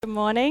Good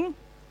morning.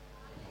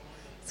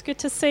 It's good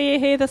to see you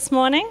here this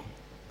morning.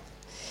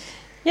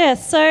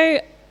 So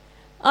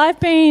I've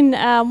been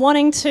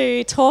wanting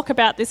to talk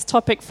about this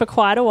topic for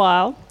quite a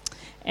while,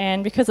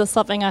 and because it's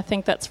something I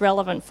think that's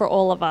relevant for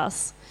all of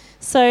us.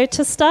 So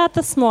to start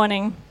this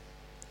morning,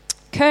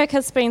 Kirk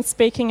has been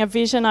speaking a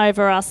vision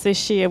over us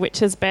this year,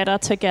 which is better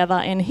together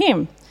in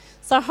Him.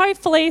 So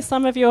hopefully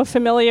some of you are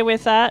familiar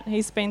with that.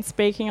 He's been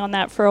speaking on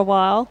that for a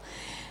while.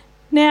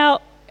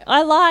 Now,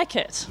 I like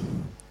it.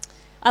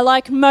 I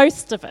like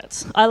most of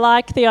it. I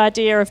like the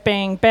idea of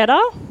being better.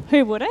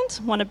 Who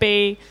wouldn't want to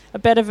be a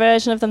better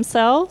version of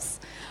themselves?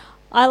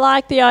 I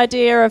like the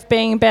idea of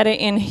being better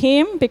in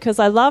Him because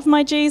I love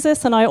my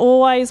Jesus and I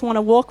always want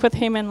to walk with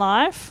Him in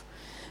life.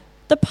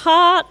 The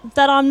part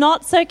that I'm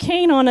not so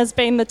keen on has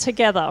been the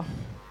together.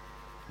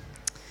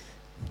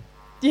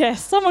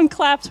 Yes, someone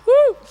clapped.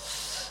 Woo!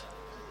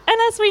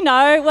 And as we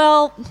know,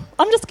 well,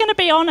 I'm just going to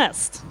be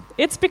honest.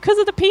 It's because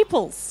of the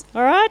peoples,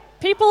 all right?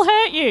 People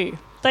hurt you.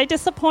 They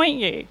disappoint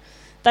you.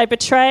 They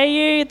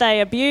betray you,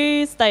 they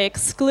abuse, they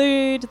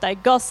exclude, they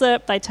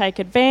gossip, they take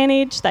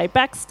advantage, they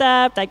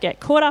backstab, they get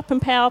caught up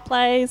in power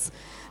plays,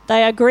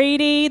 they are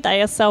greedy,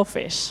 they are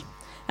selfish.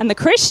 And the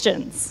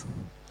Christians,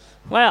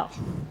 well,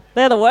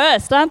 they're the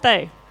worst, aren't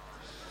they?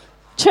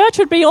 Church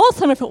would be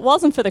awesome if it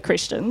wasn't for the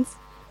Christians.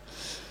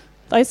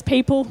 Those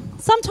people,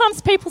 sometimes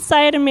people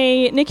say to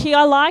me, Nikki,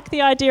 I like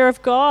the idea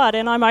of God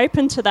and I'm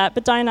open to that,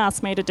 but don't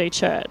ask me to do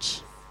church.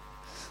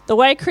 The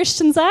way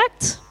Christians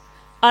act,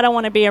 I don't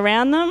want to be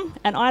around them,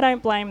 and I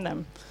don't blame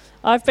them.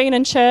 I've been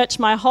in church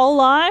my whole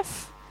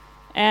life,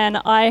 and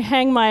I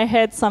hang my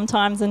head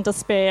sometimes in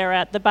despair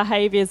at the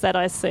behaviours that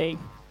I see.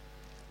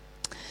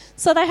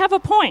 So they have a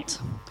point,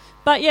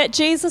 but yet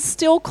Jesus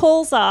still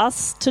calls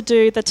us to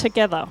do the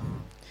together.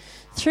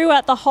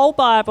 Throughout the whole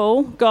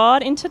Bible,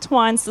 God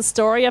intertwines the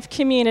story of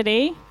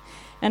community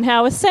and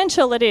how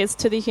essential it is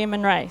to the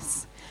human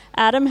race.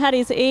 Adam had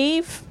his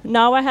Eve,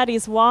 Noah had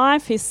his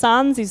wife, his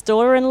sons, his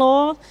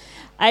daughter-in-law.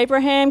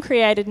 Abraham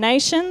created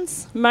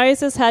nations,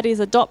 Moses had his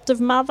adoptive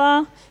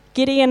mother,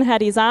 Gideon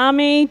had his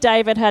army,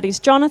 David had his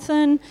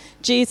Jonathan,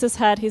 Jesus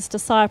had his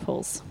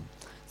disciples.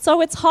 So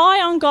it's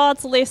high on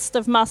God's list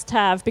of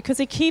must-have because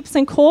He keeps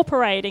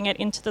incorporating it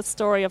into the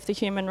story of the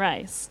human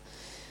race.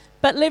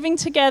 But living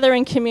together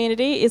in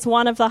community is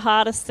one of the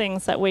hardest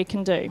things that we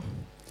can do.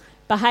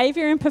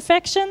 Behaviour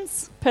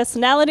imperfections,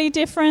 personality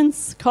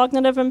difference,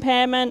 cognitive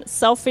impairment,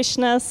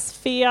 selfishness,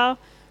 fear,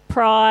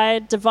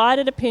 pride,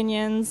 divided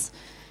opinions,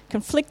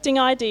 conflicting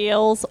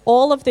ideals,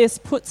 all of this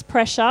puts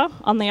pressure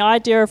on the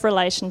idea of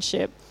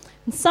relationship.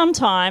 And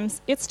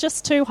sometimes it's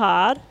just too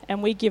hard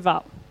and we give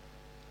up.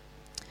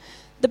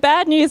 The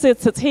bad news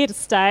is it's here to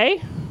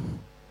stay.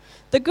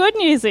 The good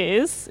news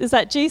is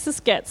that Jesus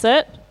gets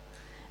it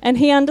and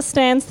He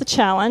understands the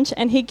challenge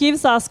and He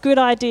gives us good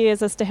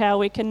ideas as to how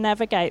we can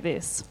navigate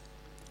this.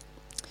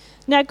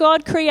 Now,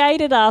 God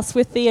created us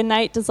with the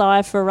innate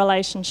desire for a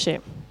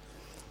relationship.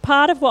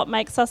 Part of what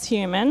makes us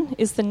human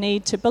is the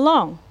need to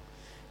belong.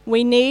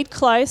 We need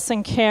close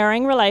and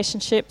caring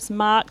relationships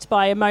marked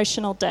by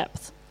emotional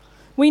depth.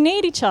 We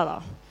need each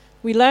other.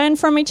 We learn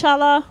from each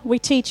other. We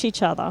teach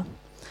each other.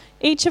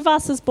 Each of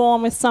us is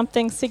born with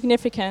something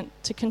significant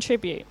to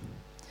contribute.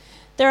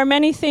 There are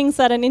many things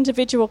that an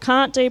individual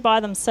can't do by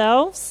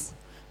themselves,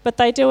 but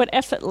they do it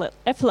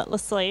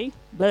effortlessly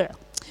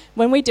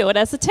when we do it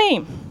as a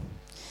team.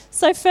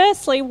 So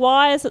firstly,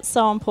 why is it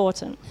so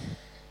important?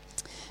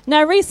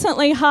 Now,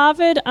 recently,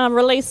 Harvard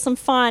released some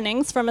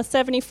findings from a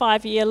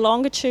 75-year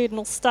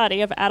longitudinal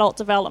study of adult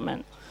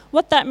development.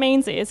 What that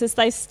means is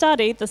they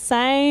studied the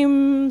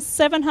same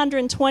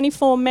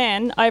 724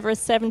 men over a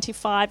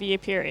 75-year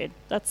period.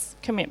 That's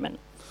commitment.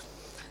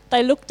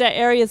 They looked at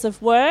areas of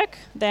work,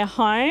 their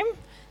home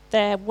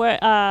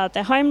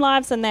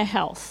lives and their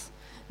health.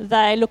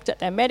 They looked at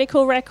their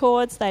medical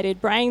records, they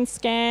did brain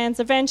scans.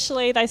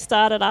 Eventually, they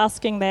started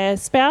asking their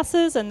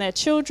spouses and their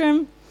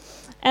children.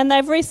 And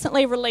they've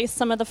recently released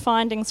some of the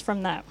findings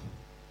from that.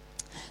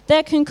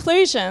 Their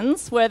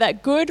conclusions were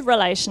that good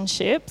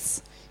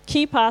relationships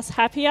keep us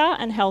happier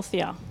and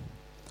healthier.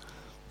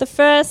 The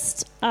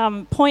first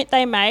point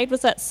they made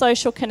was that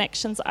social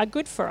connections are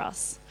good for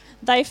us.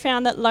 They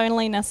found that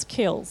loneliness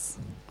kills.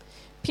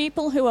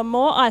 People who are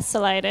more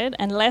isolated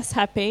and less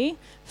happy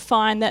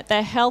find that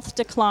their health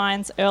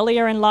declines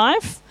earlier in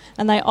life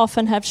and they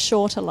often have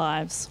shorter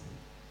lives.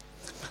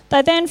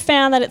 They then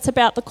found that it's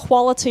about the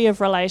quality of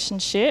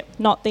relationship,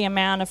 not the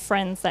amount of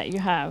friends that you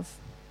have.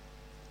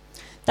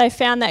 They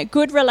found that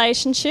good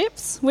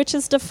relationships, which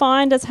is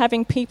defined as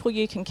having people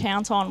you can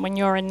count on when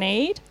you're in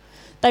need,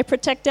 they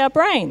protect our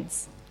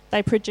brains.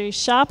 They produce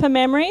sharper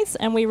memories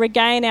and we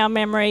retain our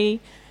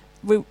memory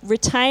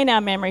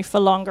for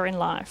longer in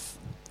life.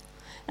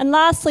 And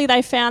lastly,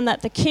 they found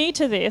that the key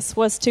to this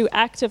was to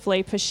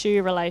actively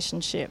pursue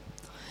relationship.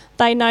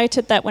 They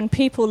noted that when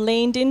people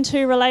leaned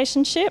into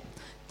relationship,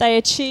 they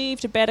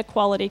achieved better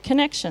quality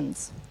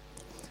connections.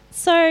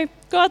 So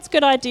God's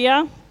good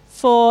idea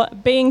for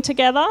being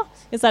together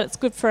is that it's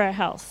good for our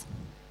health.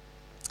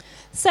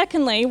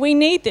 Secondly, we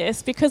need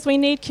this because we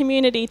need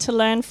community to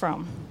learn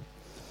from.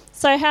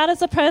 So how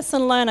does a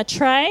person learn a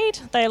trade?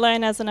 They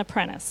learn as an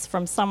apprentice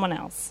from someone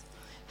else.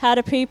 How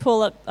do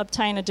people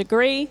obtain a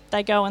degree?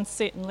 They go and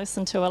sit and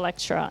listen to a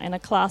lecturer in a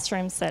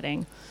classroom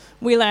setting.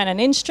 We learn an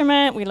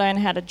instrument, we learn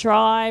how to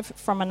drive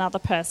from another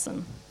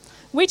person.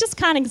 We just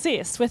can't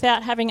exist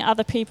without having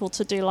other people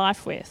to do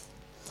life with.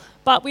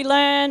 But we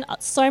learn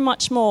so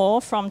much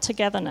more from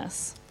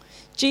togetherness.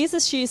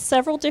 Jesus used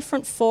several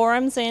different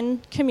forums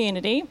in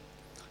community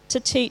to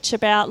teach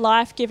about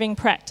life-giving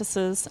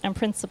practices and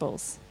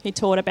principles. He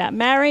taught about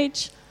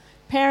marriage,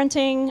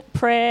 parenting,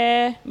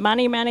 prayer,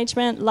 money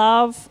management,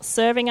 love,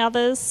 serving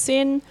others,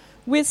 sin,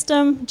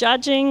 wisdom,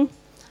 judging.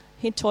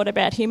 He taught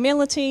about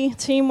humility,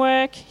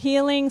 teamwork,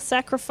 healing,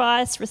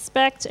 sacrifice,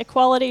 respect,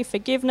 equality,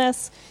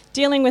 forgiveness,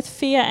 dealing with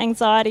fear,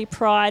 anxiety,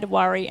 pride,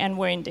 worry, and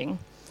wounding.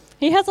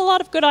 He has a lot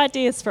of good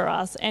ideas for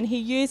us, and he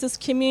uses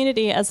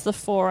community as the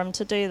forum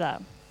to do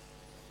that.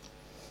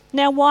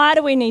 Now, why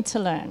do we need to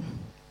learn?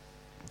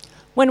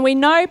 When we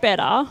know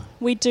better,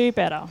 we do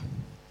better.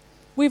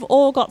 We've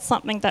all got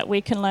something that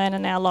we can learn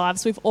in our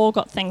lives. We've all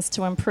got things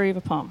to improve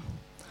upon.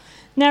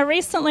 Now,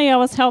 recently I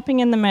was helping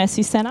in the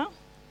Mercy Centre.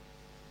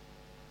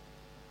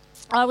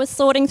 I was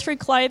sorting through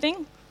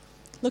clothing,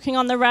 looking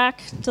on the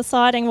rack,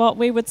 deciding what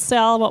we would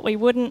sell, what we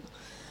wouldn't.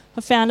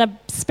 I found a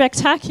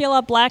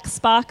spectacular black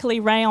sparkly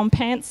rayon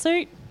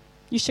pantsuit.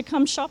 You should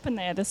come shop in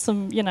there. There's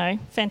some,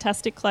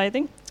 fantastic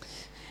clothing.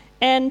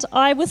 And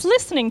I was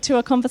listening to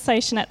a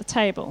conversation at the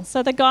table.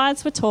 So the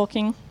guys were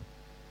talking,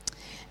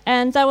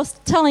 and they were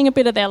telling a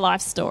bit of their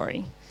life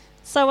story.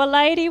 So a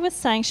lady was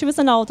saying, she was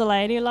an older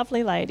lady, a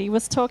lovely lady,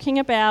 was talking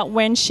about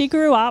when she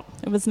grew up.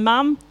 It was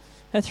mum,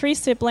 her 3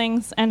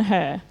 siblings, and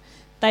her.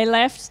 They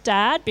left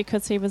dad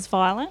because he was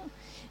violent.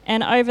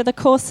 And over the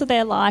course of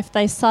their life,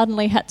 they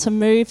suddenly had to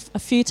move a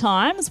few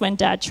times when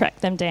dad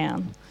tracked them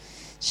down.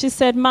 She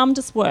said mum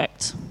just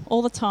worked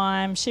all the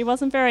time. She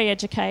wasn't very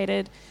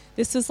educated.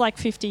 This was like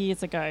 50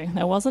 years ago.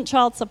 There wasn't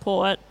child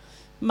support.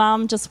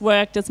 Mum just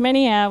worked as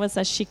many hours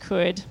as she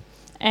could.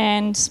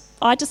 And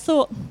I just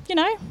thought,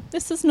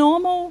 this is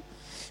normal.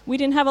 We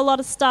didn't have a lot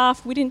of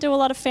stuff. We didn't do a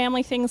lot of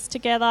family things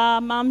together.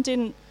 Mum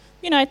didn't,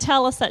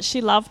 tell us that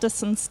she loved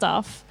us and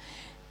stuff.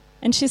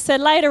 And she said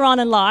later on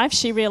in life,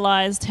 she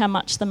realised how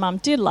much the mum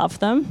did love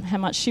them, how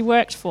much she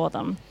worked for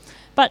them.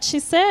 But she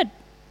said,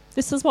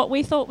 this is what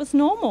we thought was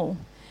normal.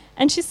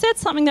 And she said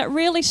something that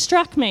really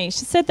struck me.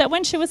 She said that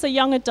when she was a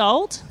young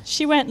adult,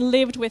 she went and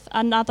lived with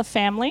another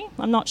family.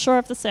 I'm not sure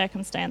of the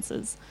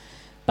circumstances.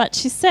 But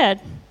she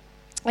said,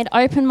 it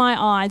opened my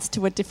eyes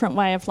to a different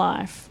way of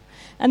life.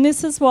 And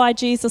this is why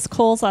Jesus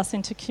calls us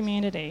into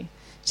community.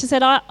 She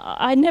said,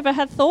 I never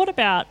had thought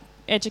about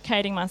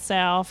educating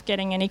myself,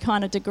 getting any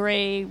kind of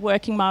degree,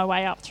 working my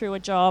way up through a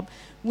job.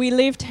 We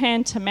lived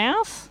hand to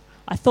mouth.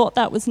 I thought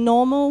that was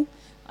normal.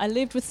 I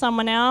lived with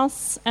someone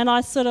else, and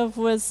I sort of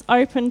was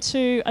open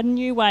to a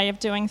new way of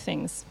doing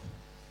things.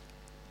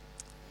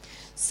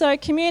 So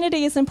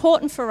community is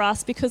important for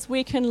us because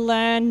we can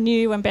learn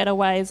new and better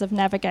ways of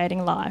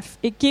navigating life.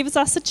 It gives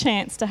us a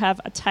chance to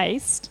have a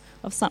taste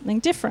of something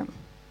different.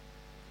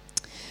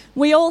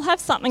 We all have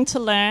something to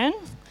learn,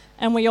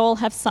 and we all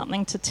have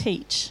something to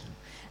teach.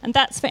 And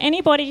that's for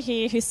anybody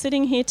here who's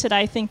sitting here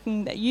today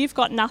thinking that you've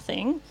got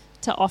nothing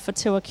to offer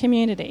to a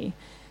community.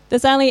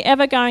 There's only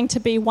ever going to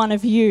be one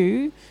of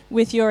you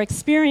with your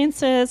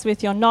experiences,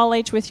 with your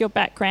knowledge, with your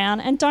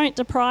background, and don't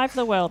deprive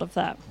the world of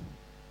that.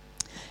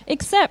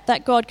 Accept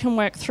that God can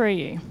work through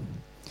you.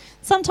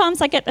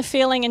 Sometimes I get the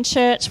feeling in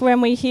church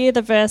when we hear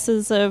the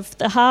verses of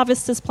the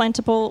harvest is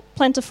plentiful,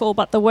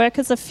 but the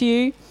workers are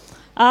few.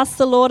 Ask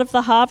the Lord of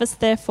the harvest,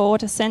 therefore,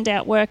 to send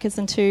out workers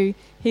into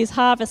his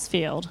harvest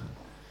field.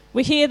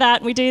 We hear that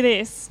and we do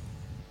this.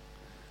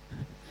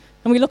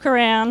 And we look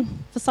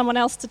around for someone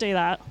else to do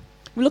that.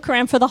 We look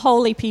around for the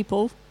holy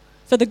people,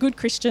 for the good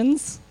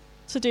Christians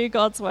to do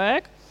God's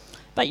work.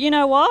 But you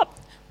know what?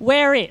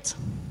 We're it.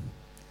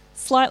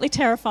 Slightly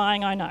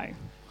terrifying, I know.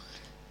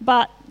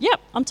 But, yep,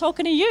 I'm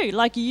talking to you.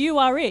 Like, you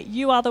are it.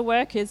 You are the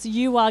workers.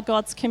 You are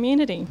God's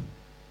community.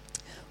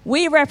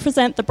 We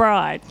represent the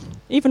bride.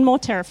 Even more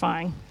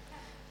terrifying.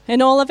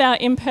 In all of our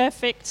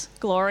imperfect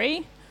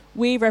glory,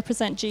 we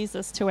represent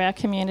Jesus to our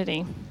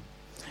community.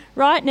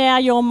 Right now,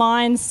 your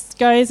mind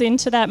goes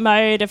into that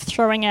mode of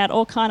throwing out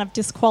all kind of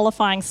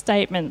disqualifying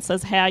statements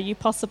as how you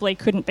possibly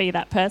couldn't be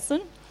that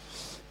person.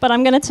 But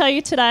I'm going to tell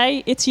you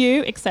today, it's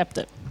you, accept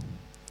it.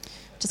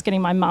 Just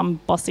getting my mum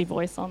bossy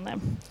voice on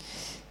them.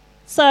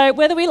 So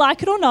whether we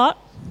like it or not,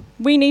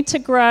 we need to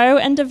grow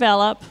and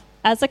develop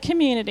as a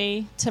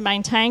community to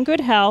maintain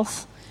good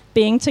health.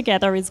 Being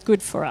together is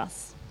good for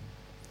us.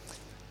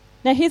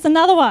 Now here's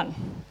another one.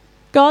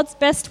 God's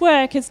best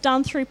work is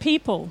done through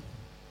people.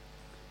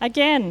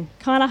 Again,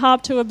 kind of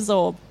hard to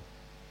absorb.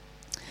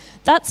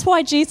 That's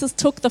why Jesus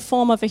took the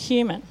form of a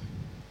human.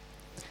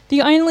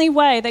 The only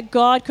way that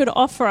God could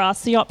offer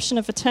us the option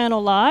of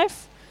eternal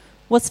life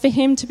was for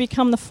him to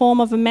become the form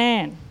of a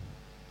man.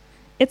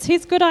 It's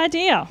his good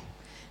idea,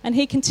 and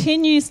he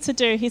continues to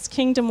do his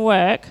kingdom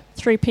work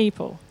through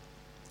people.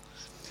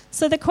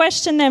 So the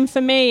question then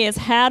for me is,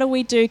 how do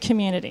we do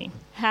community?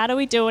 how do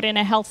we do it in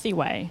a healthy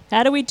way?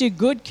 How do we do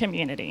good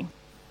community?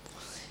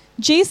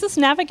 Jesus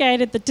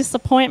navigated the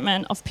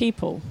disappointment of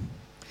people.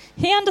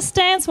 He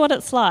understands what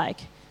it's like,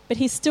 but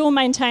he still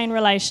maintained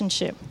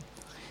relationship.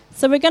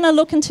 So we're going to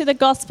look into the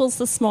Gospels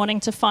this morning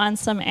to find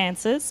some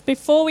answers.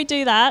 Before we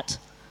do that,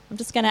 I'm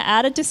just going to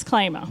add a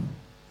disclaimer.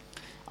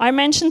 I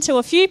mentioned to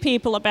a few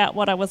people about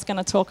what I was going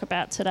to talk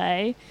about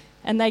today,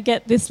 and they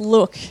get this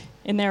look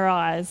in their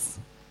eyes,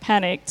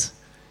 panicked,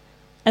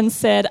 and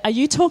said, "Are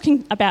you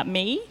talking about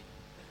me?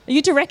 Are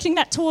you directing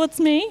that towards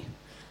me?"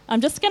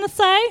 I'm just going to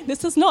say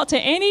this is not to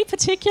any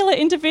particular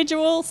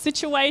individual,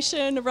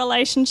 situation,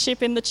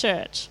 relationship in the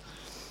church.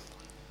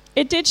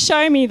 It did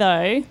show me,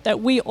 though, that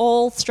we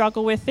all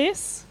struggle with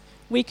this.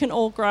 We can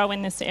all grow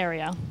in this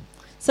area.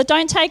 So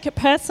don't take it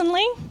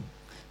personally,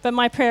 but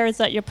my prayer is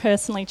that you're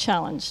personally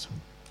challenged.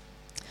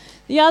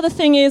 The other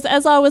thing is,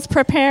 as I was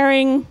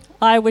preparing,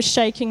 I was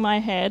shaking my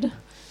head,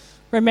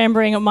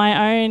 remembering my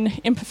own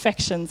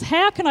imperfections.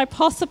 How can I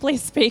possibly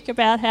speak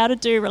about how to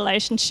do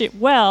relationship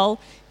well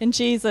in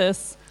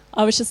Jesus?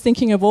 I was just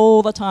thinking of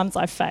all the times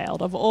I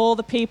failed, of all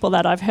the people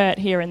that I've hurt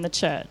here in the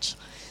church.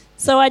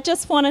 So I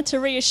just wanted to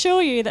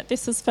reassure you that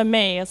this is for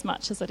me as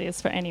much as it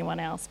is for anyone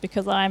else,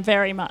 because I am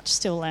very much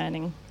still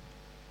learning.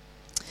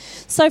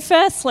 So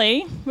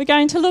firstly, we're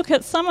going to look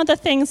at some of the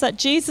things that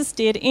Jesus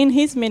did in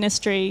his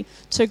ministry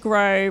to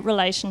grow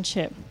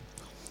relationship.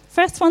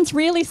 First one's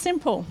really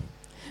simple.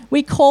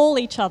 We call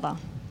each other.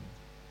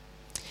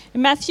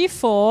 In Matthew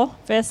 4,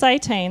 verse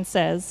 18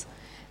 says,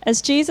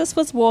 "As Jesus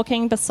was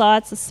walking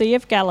beside the Sea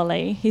of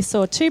Galilee, he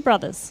saw two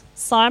brothers,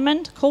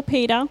 Simon, called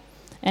Peter,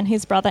 and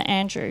his brother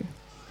Andrew.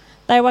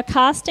 They were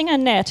casting a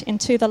net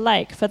into the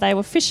lake, for they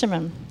were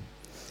fishermen.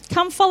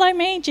 'Come follow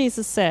me,'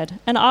 Jesus said,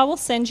 'and I will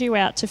send you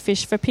out to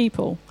fish for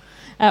people.'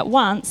 At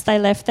once they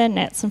left their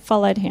nets and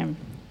followed him.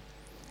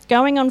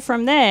 Going on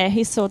from there,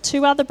 he saw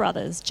two other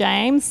brothers,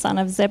 James, son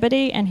of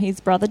Zebedee, and his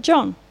brother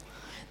John.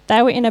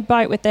 They were in a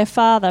boat with their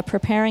father,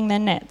 preparing their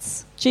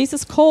nets.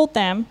 Jesus called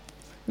them.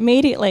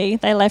 Immediately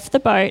they left the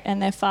boat,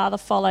 and their father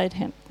followed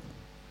him."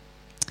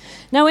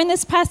 Now, in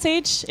this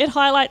passage, it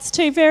highlights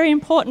two very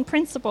important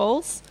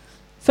principles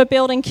for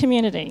building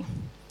community.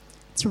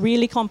 It's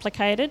really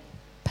complicated.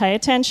 Pay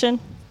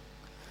attention.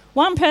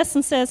 One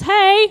person says,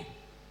 "Hey,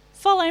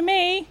 follow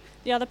me."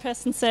 The other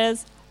person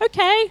says,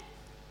 "Okay."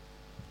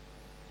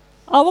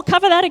 I will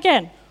cover that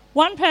again.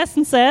 One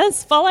person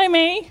says, "Follow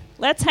me,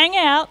 let's hang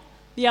out."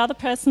 The other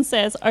person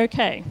says,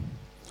 "Okay."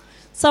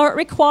 So it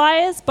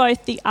requires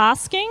both the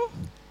asking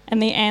and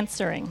the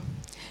answering.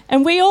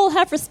 And we all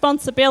have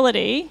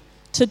responsibility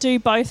to do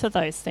both of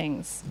those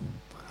things.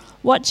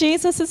 What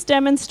Jesus is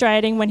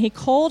demonstrating when he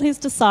called his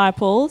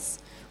disciples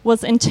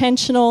was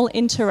intentional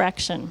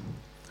interaction.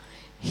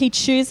 He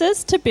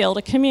chooses to build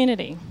a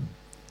community.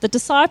 The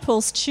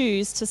disciples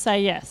choose to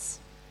say yes.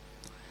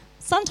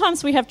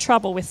 Sometimes we have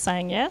trouble with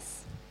saying yes.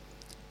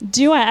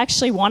 Do I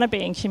actually want to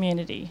be in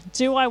community?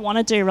 Do I want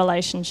to do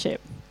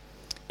relationship?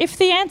 If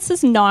the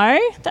answer's no,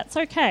 that's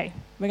okay.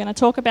 We're going to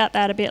talk about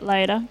that a bit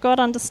later. God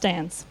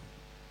understands.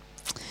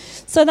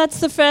 So that's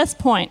the first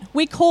point.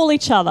 We call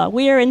each other.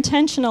 We are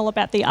intentional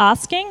about the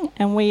asking,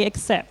 and we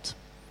accept.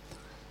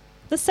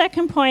 The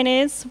second point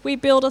is we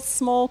build a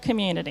small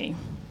community.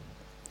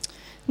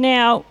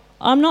 Now,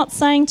 I'm not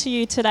saying to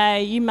you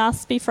today you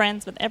must be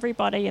friends with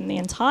everybody in the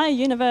entire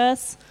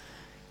universe.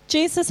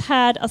 Jesus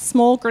had a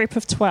small group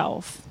of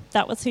 12.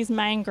 That was his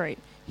main group.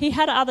 He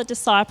had other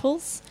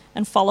disciples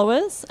and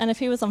followers, and if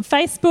he was on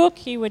Facebook,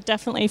 he would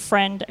definitely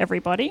friend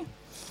everybody.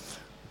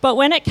 But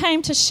when it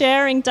came to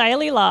sharing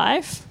daily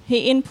life,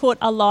 he input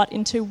a lot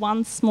into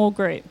one small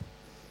group.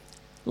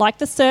 Like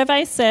the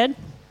survey said,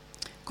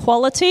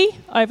 quality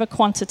over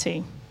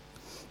quantity.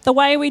 The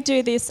way we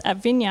do this at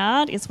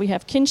Vineyard is we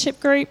have kinship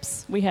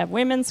groups, we have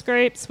women's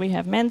groups, we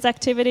have men's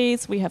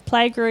activities, we have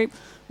play group,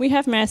 we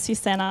have Mercy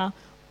Centre,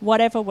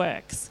 whatever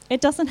works.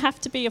 It doesn't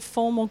have to be a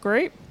formal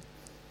group.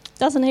 It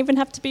doesn't even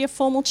have to be a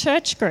formal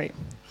church group.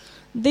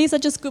 These are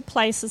just good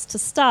places to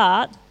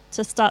start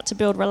to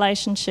build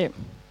relationship.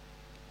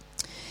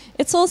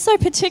 It's also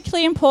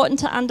particularly important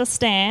to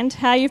understand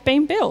how you've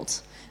been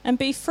built and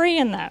be free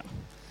in that.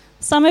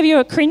 Some of you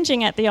are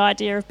cringing at the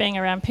idea of being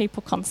around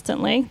people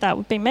constantly. That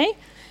would be me.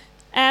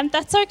 And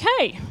that's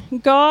okay.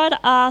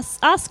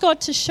 Ask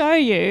God to show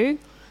you,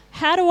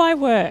 how do I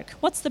work?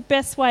 What's the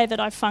best way that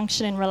I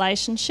function in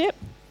relationship?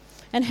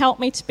 And help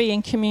me to be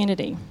in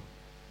community.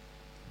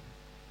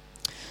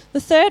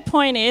 The third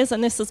point is,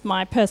 and this is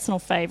my personal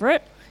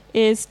favourite,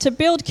 is to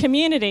build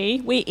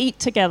community, we eat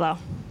together.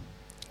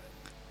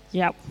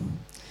 Yep.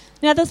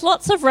 Now, there's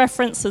lots of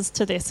references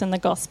to this in the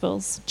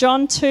Gospels.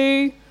 John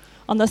 2,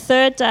 on the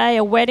third day,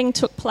 a wedding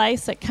took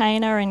place at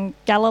Cana in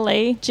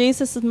Galilee.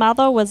 Jesus'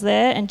 mother was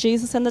there, and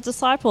Jesus and the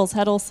disciples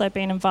had also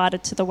been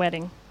invited to the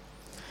wedding.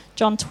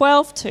 John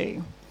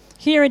 12:2,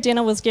 here a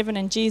dinner was given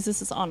in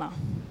Jesus' honour.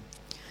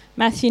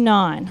 Matthew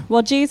 9,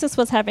 while Jesus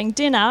was having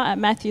dinner at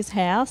Matthew's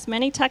house,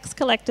 many tax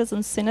collectors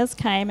and sinners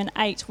came and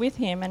ate with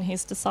him and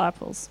his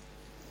disciples.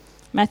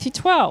 Matthew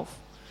 12,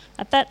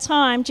 At that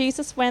time,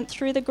 Jesus went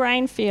through the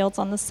grain fields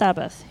on the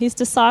Sabbath. His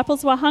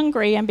disciples were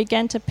hungry and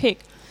began to pick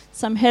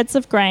some heads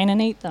of grain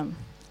and eat them.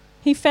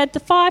 He fed the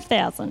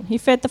 5,000. He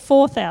fed the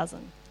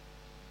 4,000.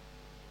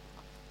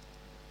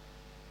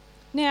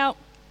 Now,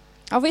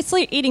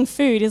 obviously, eating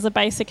food is a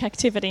basic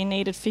activity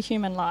needed for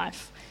human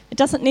life. It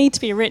doesn't need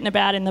to be written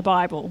about in the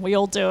Bible. We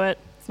all do it.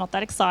 It's not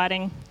that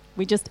exciting.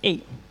 We just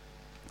eat.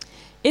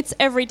 It's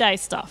everyday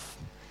stuff.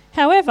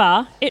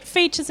 However, it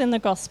features in the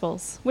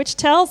Gospels, which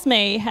tells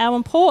me how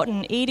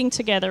important eating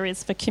together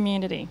is for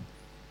community.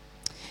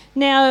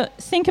 Now,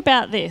 think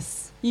about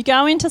this. You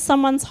go into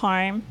someone's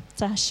home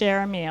to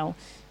share a meal.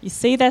 You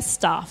see their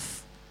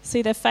stuff,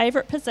 see their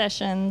favourite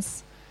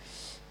possessions.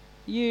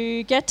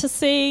 You get to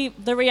see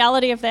the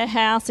reality of their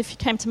house. If you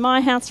came to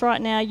my house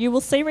right now, you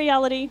will see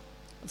reality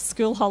of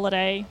school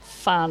holiday,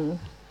 fun.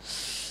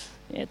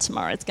 Yeah,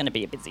 tomorrow's going to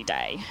be a busy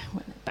day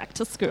when they're back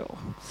to school.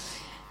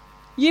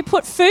 You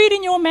put food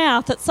in your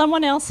mouth that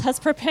someone else has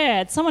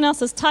prepared. Someone else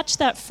has touched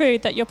that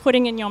food that you're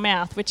putting in your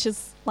mouth, which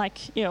is like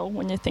ill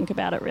when you think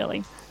about it,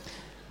 really.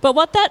 But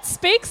what that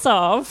speaks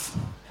of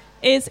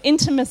is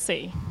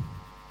intimacy.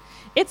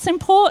 It's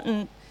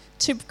important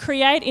to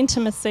create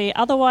intimacy,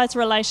 otherwise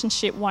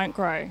relationship won't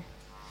grow.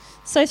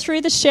 So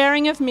through the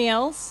sharing of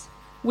meals,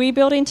 we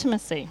build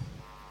intimacy.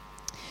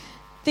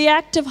 The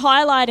act of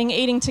highlighting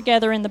eating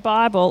together in the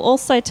Bible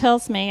also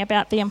tells me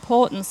about the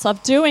importance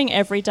of doing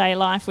everyday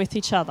life with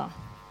each other.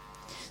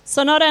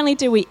 So not only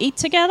do we eat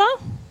together,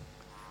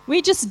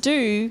 we just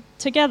do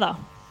together.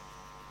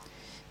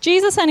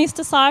 Jesus and his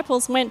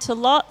disciples went to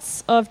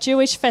lots of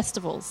Jewish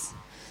festivals.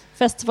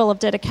 Festival of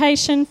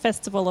Dedication,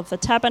 Festival of the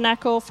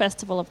Tabernacle,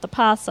 Festival of the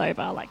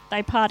Passover, like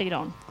they partied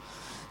on.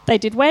 They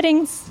did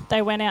weddings,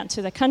 they went out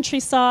to the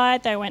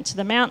countryside, they went to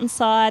the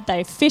mountainside,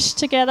 they fished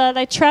together,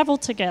 they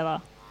travelled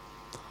together.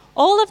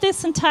 All of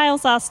this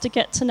entails us to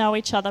get to know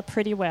each other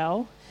pretty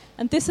well,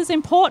 and this is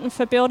important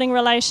for building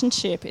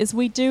relationship, is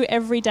we do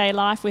everyday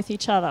life with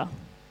each other.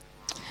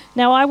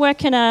 Now, I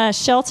work in a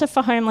shelter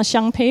for homeless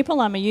young people.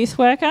 I'm a youth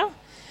worker.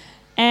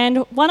 And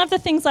one of the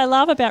things I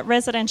love about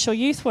residential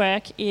youth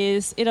work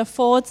is it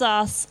affords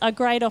us a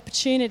great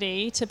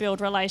opportunity to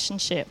build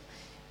relationship.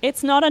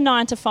 It's not a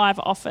 9-to-5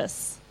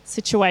 office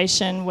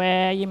situation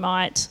where you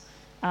might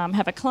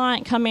have a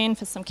client come in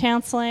for some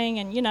counselling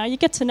and, you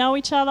get to know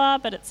each other,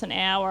 but it's an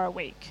hour a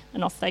week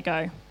and off they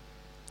go.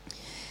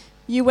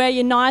 You wear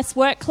your nice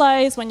work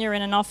clothes when you're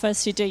in an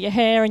office, you do your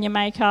hair and your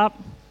makeup.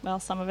 Well,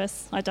 some of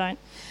us, I don't.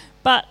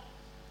 But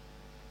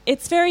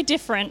it's very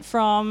different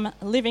from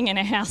living in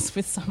a house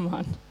with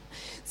someone.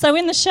 So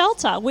in the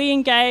shelter, we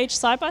engage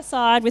side by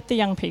side with the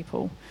young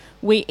people.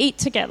 We eat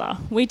together.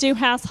 We do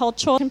household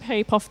chores and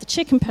peep off the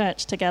chicken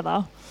perch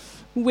together.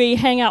 We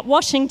hang out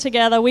washing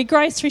together. We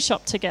grocery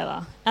shop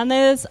together. And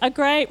there's a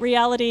great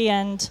reality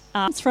and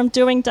from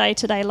doing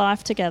day-to-day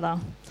life together.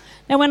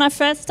 Now, when I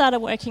first started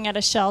working at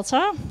a shelter,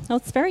 I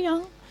was very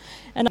young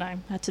and I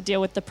had to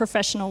deal with the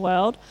professional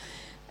world.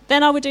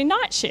 Then I would do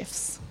night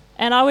shifts.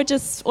 And I would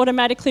just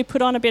automatically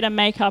put on a bit of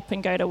makeup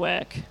and go to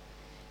work.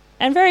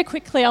 And very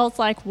quickly I was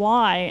like,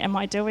 why am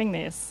I doing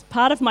this?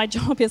 Part of my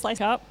job is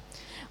like up.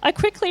 I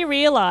quickly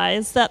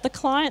realised that the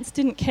clients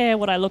didn't care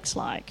what I looked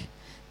like.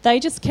 They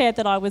just cared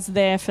that I was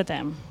there for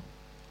them.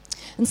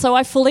 And so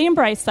I fully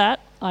embraced that.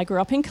 I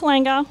grew up in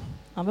Kalanga.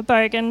 I'm a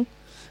bogan.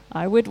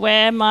 I would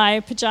wear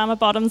my pyjama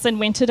bottoms in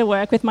winter to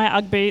work with my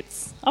Ugg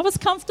boots. I was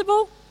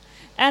comfortable.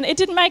 And it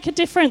didn't make a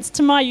difference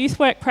to my youth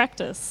work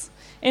practice.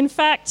 In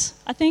fact,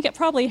 I think it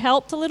probably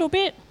helped a little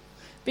bit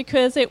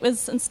because it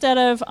was, instead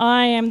of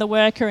I am the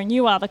worker and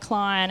you are the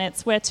client,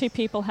 it's we're two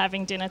people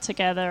having dinner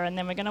together and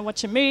then we're going to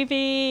watch a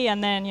movie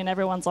and then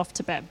everyone's off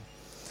to bed.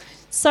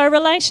 So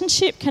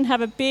relationship can have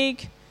a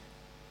big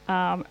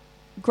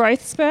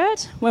growth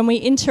spurt when we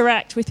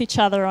interact with each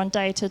other on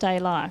day-to-day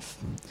life.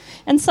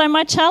 And so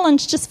my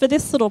challenge just for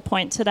this little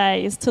point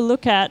today is to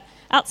look at,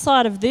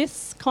 outside of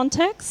this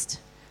context,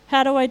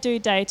 how do I do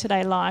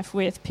day-to-day life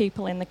with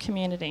people in the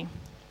community?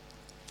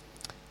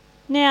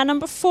 Now,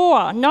 number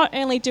 4, not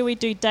only do we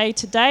do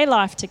day-to-day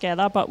life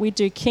together, but we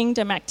do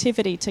kingdom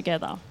activity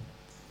together.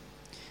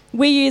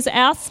 We use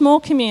our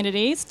small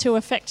communities to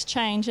affect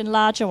change in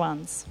larger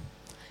ones.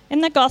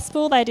 In the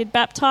gospel, they did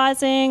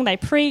baptising, they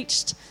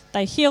preached,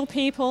 they healed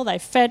people, they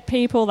fed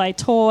people, they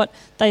taught,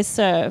 they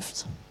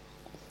served.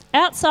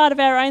 Outside of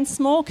our own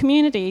small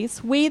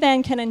communities, we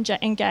then can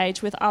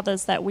engage with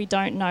others that we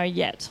don't know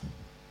yet.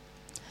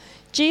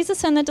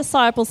 Jesus and the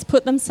disciples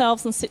put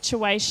themselves in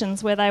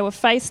situations where they were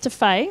face to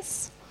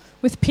face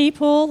with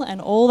people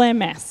and all their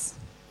mess.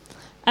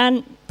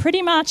 And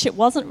pretty much it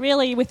wasn't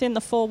really within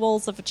the 4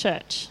 walls of a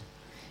church.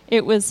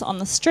 It was on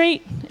the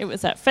street, it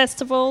was at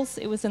festivals,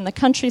 it was in the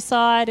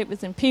countryside, it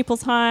was in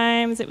people's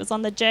homes, it was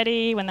on the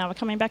jetty when they were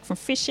coming back from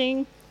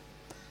fishing.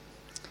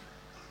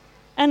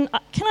 And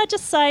can I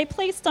just say,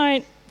 please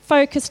don't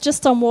focus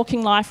just on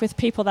walking life with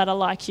people that are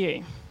like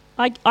you.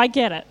 I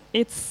get it.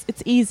 It's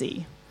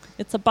easy.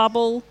 It's a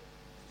bubble.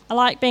 I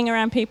like being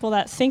around people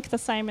that think the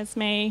same as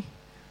me.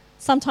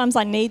 Sometimes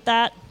I need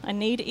that. I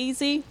need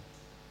easy.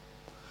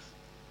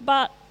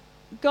 But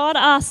God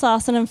asks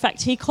us, and in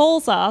fact he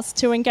calls us,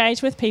 to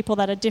engage with people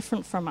that are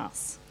different from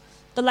us.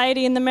 The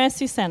lady in the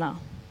Mercy Centre,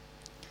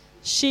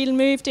 she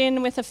moved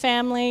in with a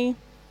family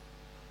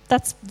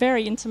that's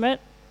very intimate,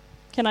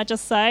 can I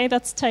just say.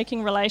 That's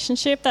taking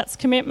relationship, that's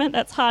commitment,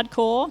 that's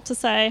hardcore to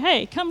say,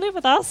 hey, come live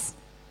with us.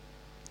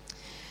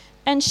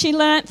 And she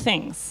learnt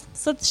things.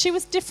 So she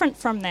was different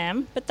from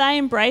them, but they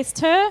embraced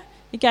her.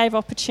 It gave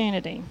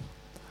opportunity.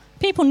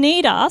 People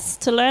need us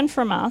to learn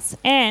from us,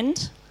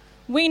 and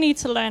we need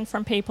to learn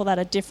from people that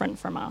are different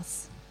from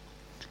us.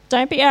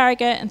 Don't be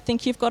arrogant and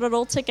think you've got it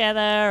all together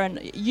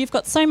and you've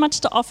got so much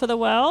to offer the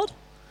world.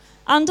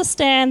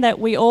 Understand that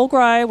we all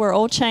grow, we're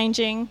all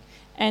changing,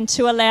 and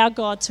to allow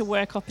God to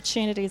work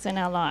opportunities in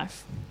our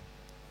life.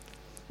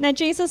 Now,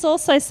 Jesus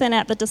also sent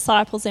out the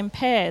disciples in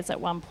pairs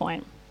at one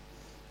point.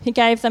 He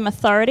gave them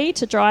authority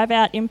to drive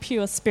out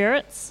impure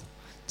spirits,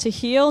 to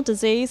heal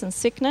disease and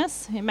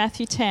sickness in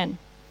Matthew 10.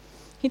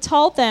 He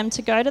told them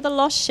to go to the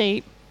lost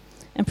sheep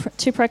and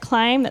to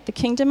proclaim that the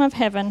kingdom of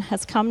heaven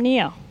has come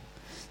near.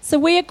 So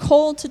we are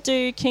called to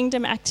do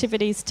kingdom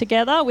activities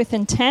together with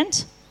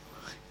intent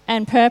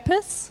and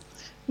purpose,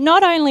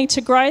 not only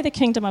to grow the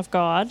kingdom of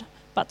God,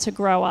 but to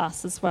grow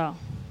us as well.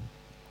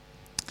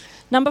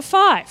 Number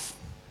 5,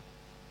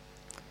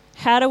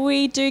 how do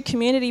we do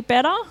community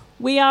better?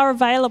 We are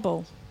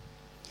available.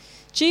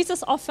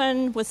 Jesus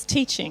often was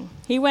teaching.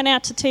 He went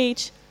out to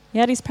teach. He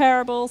had his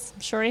parables.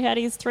 I'm sure he had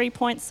his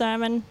 3-point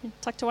sermon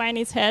tucked away in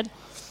his head.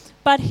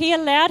 But he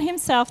allowed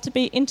himself to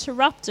be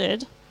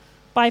interrupted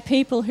by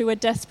people who were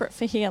desperate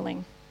for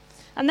healing.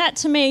 And that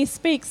to me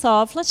speaks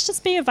of, let's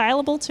just be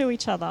available to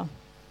each other.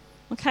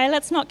 Okay,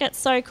 let's not get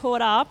so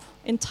caught up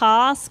in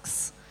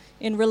tasks,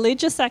 in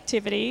religious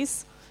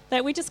activities,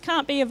 that we just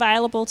can't be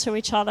available to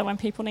each other when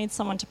people need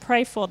someone to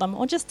pray for them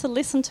or just to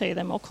listen to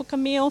them or cook a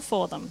meal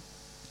for them.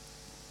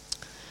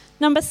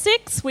 Number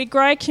 6, we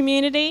grow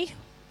community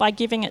by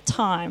giving it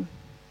time.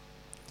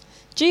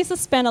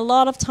 Jesus spent a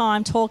lot of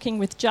time talking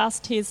with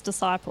just his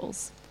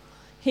disciples.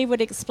 He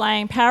would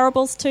explain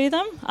parables to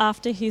them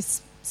after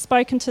he's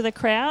spoken to the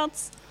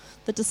crowds.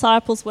 The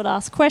disciples would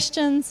ask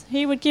questions.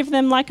 He would give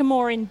them like a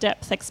more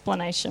in-depth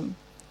explanation.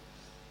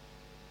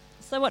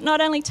 So it not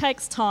only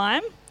takes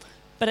time,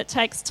 but it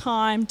takes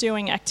time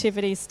doing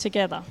activities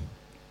together.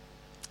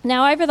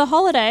 Now, over the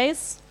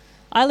holidays,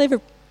 I live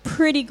a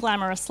pretty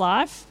glamorous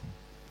life,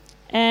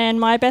 and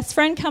my best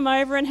friend come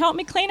over and helped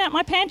me clean out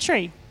my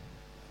pantry.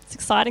 It's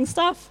exciting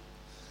stuff.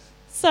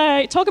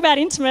 So talk about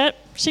intimate.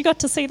 She got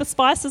to see the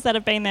spices that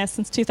have been there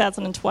since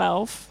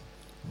 2012.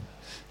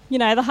 You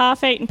know, the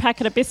half-eaten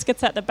packet of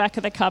biscuits at the back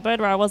of the cupboard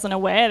where I wasn't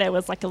aware there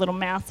was like a little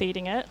mouse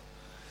eating it.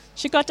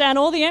 She got down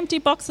all the empty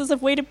boxes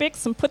of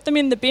Weetabix and put them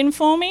in the bin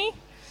for me.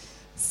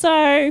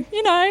 So,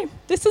 you know,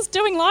 this is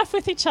doing life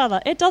with each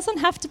other. It doesn't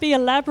have to be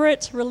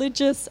elaborate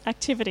religious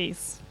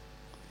activities.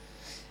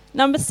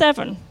 Number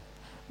 7,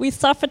 we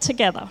suffer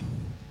together.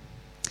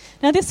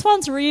 Now, this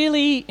one's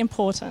really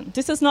important.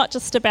 This is not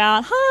just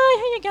about, hi,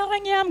 how you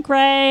going? Yeah, I'm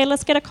great.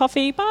 Let's get a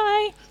coffee.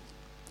 Bye.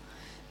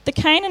 The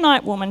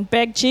Canaanite woman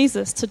begged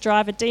Jesus to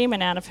drive a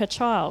demon out of her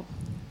child.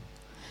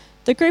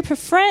 The group of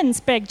friends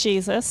begged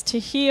Jesus to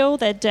heal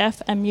their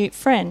deaf and mute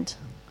friend.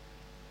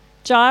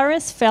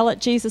 Jairus fell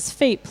at Jesus'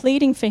 feet,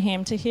 pleading for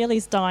him to heal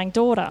his dying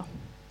daughter.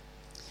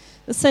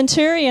 The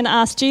centurion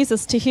asked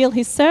Jesus to heal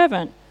his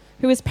servant,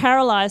 who was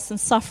paralyzed and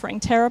suffering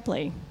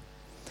terribly.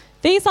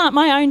 These aren't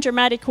my own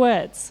dramatic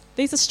words.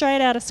 These are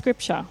straight out of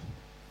Scripture.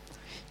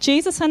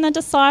 Jesus and the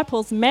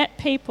disciples met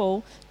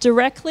people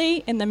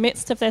directly in the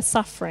midst of their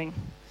suffering.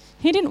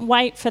 He didn't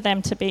wait for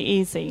them to be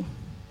easy.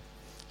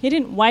 He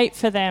didn't wait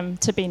for them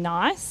to be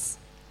nice.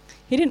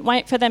 He didn't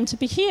wait for them to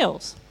be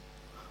healed.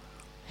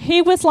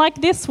 He was like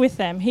this with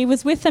them. He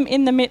was with them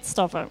in the midst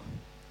of it.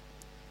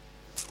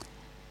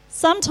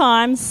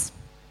 Sometimes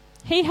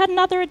he had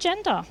another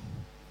agenda.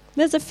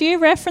 There's a few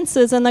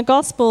references in the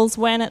Gospels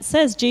when it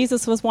says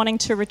Jesus was wanting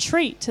to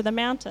retreat to the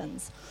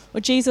mountains, or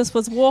Jesus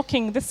was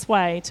walking this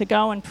way to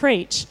go and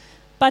preach,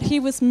 but he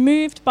was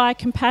moved by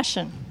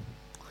compassion.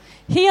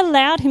 He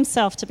allowed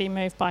himself to be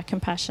moved by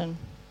compassion.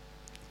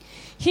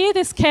 Hear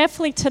this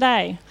carefully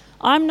today.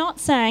 I'm not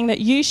saying that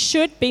you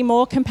should be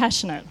more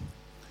compassionate,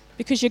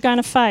 because you're going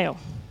to fail.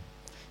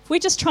 If we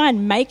just try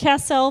and make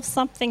ourselves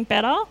something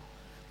better,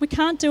 we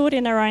can't do it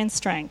in our own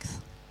strength.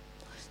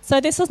 So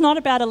this is not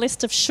about a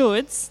list of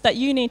shoulds that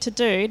you need to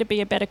do to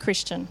be a better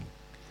Christian.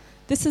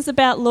 This is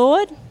about,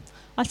 Lord,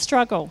 I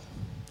struggle.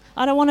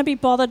 I don't want to be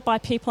bothered by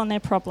people and their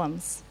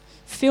problems.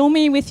 Fill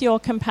me with your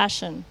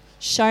compassion.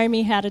 Show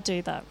me how to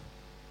do that.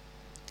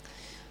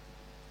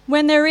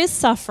 When there is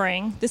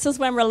suffering, this is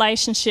when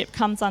relationship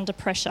comes under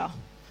pressure.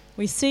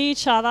 We see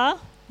each other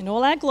in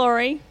all our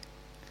glory,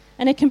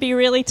 and it can be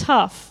really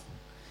tough.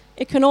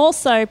 It can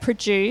also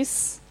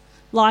produce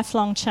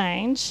lifelong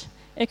change.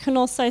 It can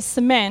also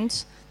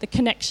cement the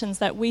connections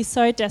that we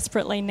so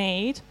desperately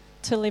need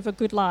to live a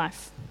good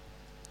life.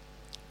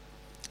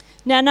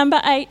 Now, number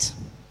 8,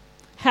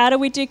 how do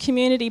we do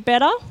community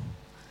better?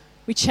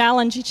 We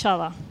challenge each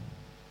other.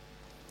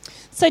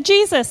 So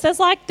Jesus, there's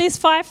like these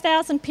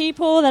 5,000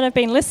 people that have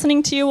been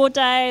listening to you all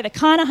day. They're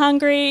kind of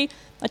hungry.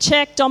 I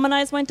checked,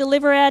 Domino's won't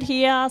deliver out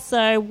here,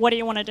 so what do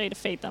you want to do to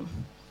feed them?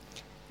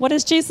 What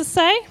does Jesus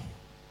say?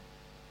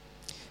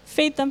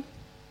 Feed them.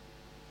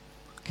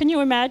 Can you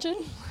imagine?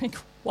 Like,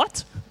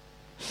 what?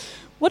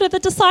 What do the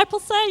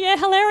disciples say? Yeah,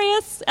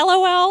 hilarious,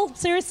 LOL,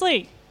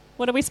 seriously.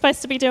 What are we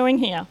supposed to be doing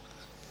here?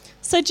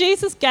 So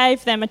Jesus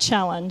gave them a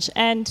challenge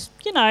and,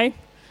 a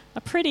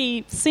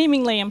pretty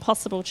seemingly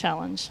impossible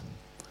challenge.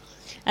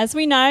 As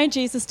we know,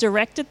 Jesus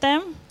directed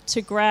them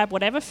to grab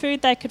whatever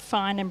food they could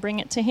find and bring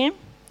it to him.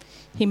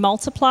 He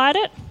multiplied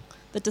it.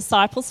 The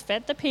disciples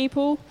fed the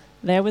people.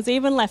 There was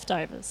even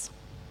leftovers.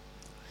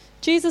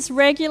 Jesus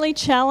regularly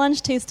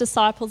challenged his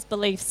disciples'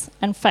 beliefs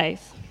and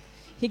faith.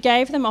 He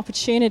gave them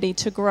opportunity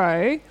to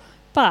grow,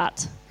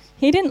 but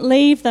he didn't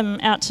leave them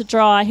out to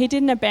dry. He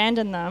didn't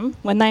abandon them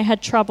when they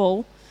had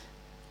trouble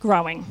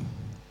growing.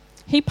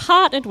 He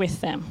partnered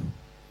with them.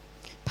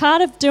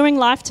 Part of doing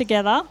life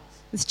together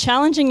is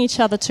challenging each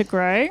other to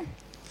grow,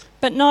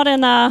 but not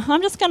in a,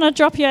 I'm just going to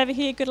drop you over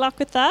here, good luck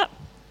with that.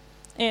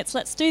 It's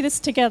let's do this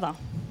together.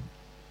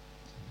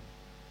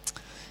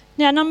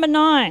 Now, number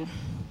 9.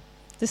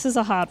 This is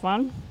a hard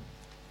one.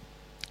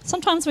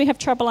 Sometimes we have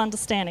trouble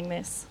understanding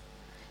this.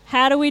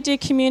 How do we do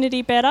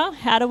community better?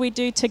 How do we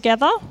do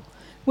together?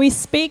 We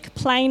speak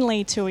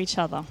plainly to each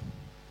other.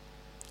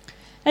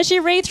 As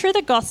you read through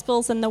the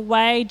Gospels and the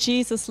way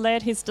Jesus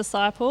led his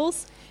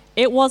disciples,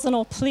 it wasn't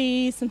all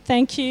please and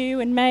thank you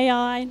and may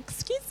I, and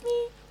excuse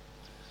me.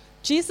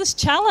 Jesus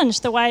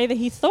challenged the way that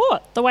he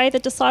thought, the way the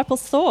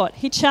disciples thought.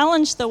 He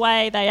challenged the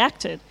way they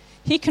acted.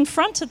 He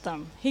confronted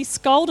them. He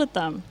scolded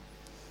them.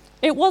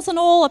 It wasn't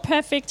all a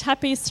perfect,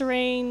 happy,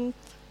 serene,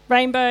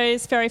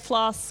 rainbows, fairy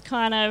floss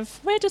kind of,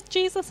 we're just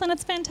Jesus and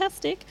it's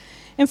fantastic.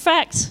 In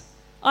fact,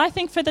 I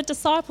think for the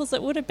disciples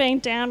it would have been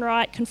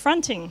downright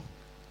confronting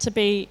to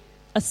be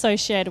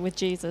associated with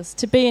Jesus,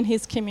 to be in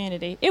his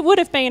community. It would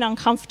have been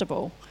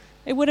uncomfortable.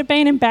 It would have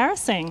been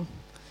embarrassing.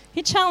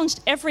 He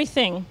challenged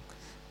everything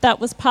that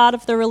was part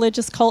of the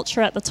religious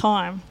culture at the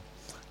time.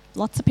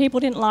 Lots of people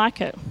didn't like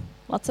it.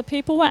 Lots of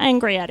people were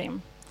angry at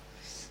him.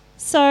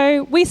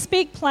 So we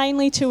speak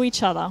plainly to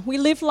each other. We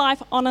live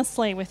life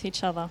honestly with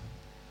each other.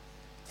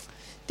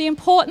 The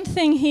important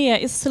thing here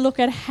is to look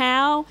at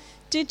how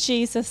did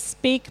Jesus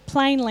speak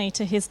plainly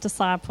to his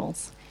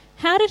disciples?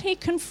 How did he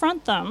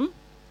confront them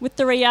with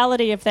the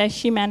reality of their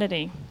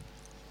humanity?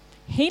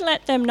 He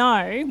let them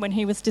know when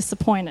he was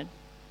disappointed.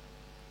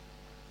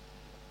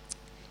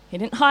 He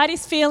didn't hide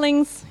his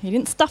feelings. He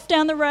didn't stuff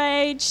down the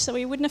rage so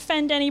he wouldn't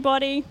offend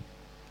anybody.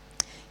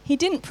 He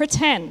didn't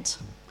pretend.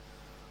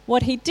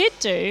 What he did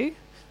do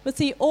was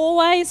he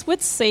always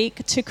would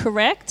seek to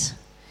correct,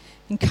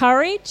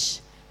 encourage,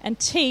 and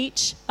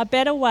teach a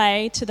better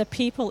way to the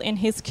people in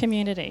his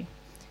community.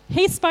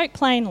 He spoke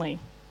plainly.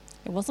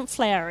 It wasn't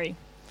flowery.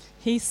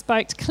 He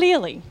spoke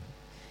clearly.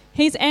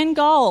 His end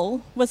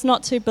goal was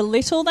not to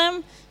belittle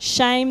them,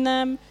 shame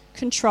them,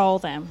 control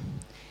them.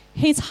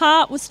 His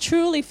heart was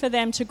truly for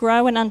them to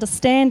grow an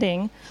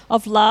understanding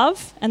of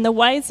love and the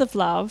ways of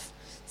love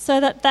so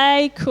that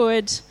they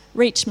could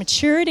reach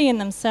maturity in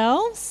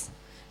themselves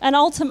and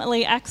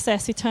ultimately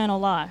access eternal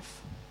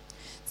life.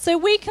 So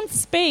we can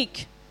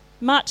speak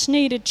much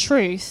needed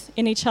truth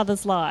in each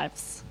other's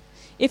lives.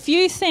 If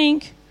you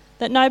think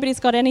that nobody's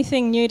got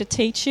anything new to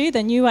teach you,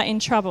 then you are in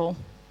trouble.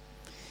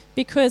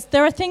 Because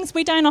there are things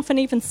we don't often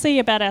even see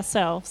about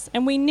ourselves,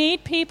 and we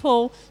need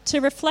people to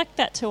reflect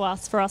that to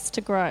us for us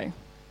to grow.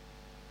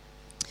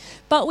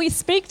 But we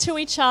speak to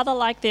each other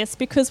like this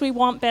because we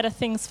want better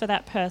things for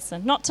that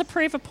person, not to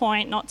prove a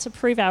point, not to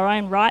prove our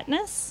own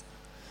rightness.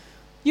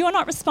 You are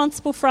not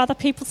responsible for other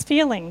people's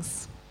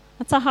feelings.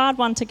 That's a hard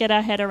one to get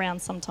our head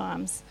around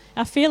sometimes.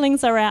 Our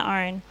feelings are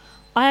our own.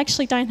 I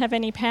actually don't have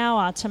any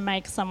power to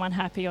make someone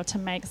happy or to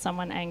make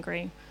someone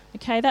angry.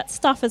 Okay, that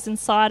stuff is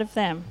inside of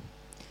them.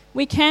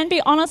 We can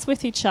be honest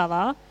with each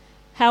other.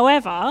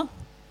 However,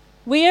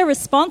 we are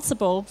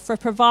responsible for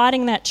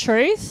providing that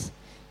truth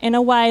in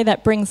a way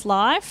that brings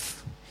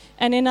life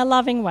and in a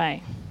loving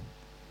way.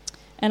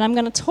 And I'm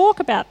going to talk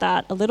about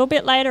that a little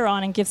bit later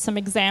on and give some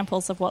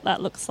examples of what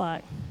that looks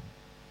like.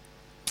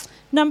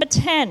 Number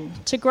 10,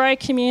 to grow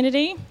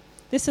community.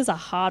 This is a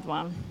hard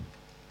one.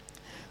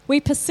 We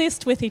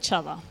persist with each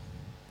other.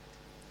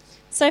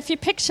 So if you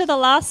picture the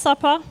Last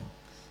Supper,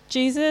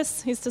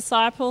 Jesus, his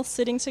disciples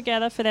sitting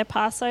together for their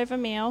Passover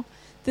meal,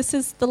 this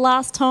is the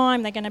last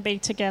time they're going to be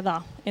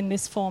together in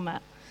this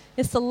format.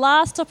 It's the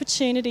last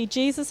opportunity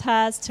Jesus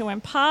has to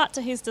impart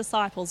to his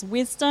disciples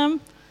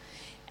wisdom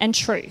and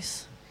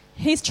truth.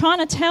 He's trying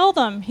to tell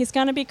them he's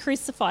going to be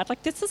crucified.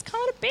 Like, this is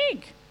kind of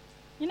big.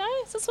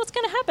 This is what's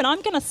going to happen.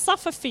 I'm going to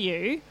suffer for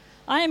you.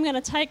 I am going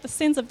to take the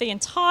sins of the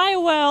entire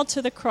world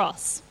to the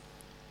cross.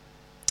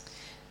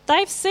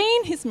 They've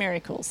seen his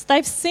miracles.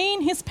 They've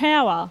seen his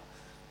power.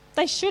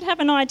 They should have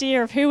an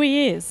idea of who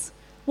he is.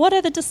 What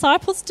do the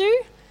disciples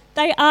do?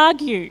 They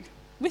argue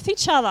with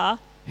each other,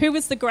 who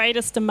is the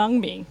greatest among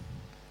me?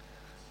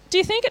 Do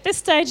you think at this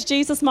stage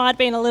Jesus might have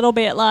been a little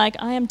bit like,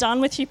 I am done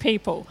with you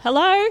people.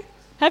 Hello?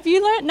 Have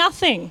you learnt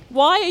nothing?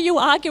 Why are you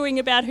arguing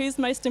about who's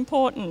most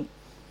important?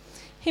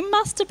 He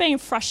must have been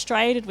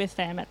frustrated with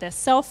them at their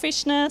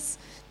selfishness,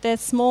 their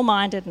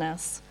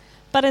small-mindedness.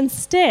 But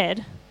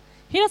instead,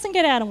 he doesn't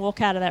get out and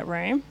walk out of that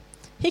room.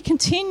 He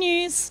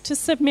continues to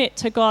submit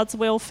to God's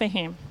will for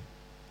him.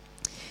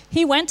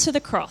 He went to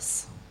the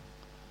cross.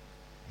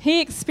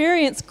 He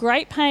experienced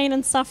great pain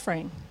and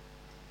suffering.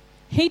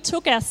 He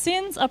took our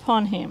sins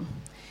upon him.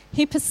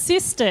 He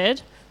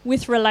persisted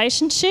with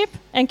relationship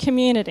and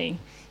community.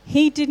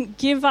 He didn't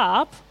give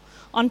up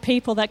on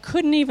people that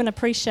couldn't even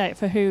appreciate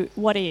for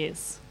what he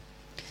is.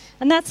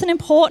 And that's an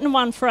important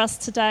one for us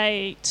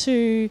today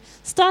to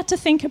start to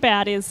think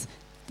about is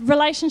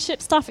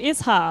relationship stuff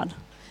is hard.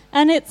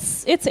 And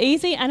it's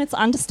easy and it's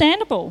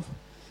understandable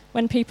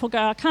when people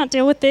go, I can't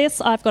deal with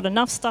this, I've got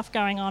enough stuff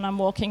going on, I'm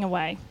walking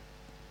away.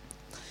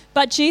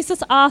 But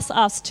Jesus asks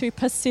us to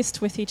persist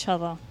with each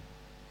other.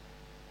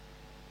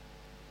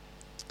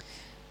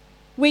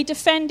 We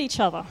defend each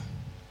other.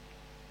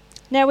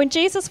 Now, when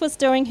Jesus was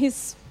doing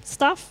his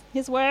stuff,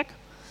 his work,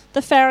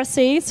 the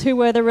Pharisees, who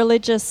were the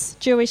religious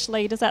Jewish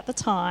leaders at the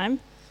time,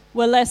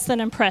 were less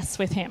than impressed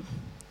with him.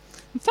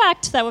 In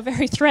fact, they were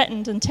very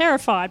threatened and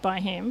terrified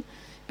by him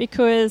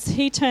because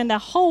he turned their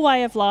whole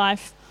way of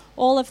life,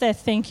 all of their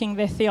thinking,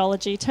 their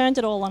theology, turned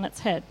it all on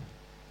its head.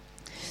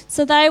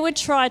 So they would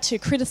try to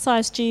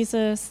criticise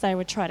Jesus, they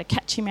would try to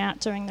catch him out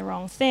doing the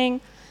wrong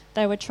thing,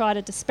 they would try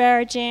to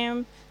disparage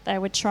him, they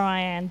would try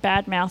and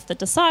badmouth the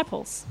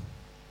disciples.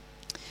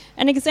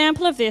 An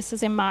example of this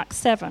is in Mark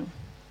 7.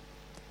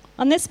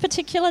 On this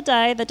particular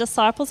day, the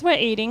disciples were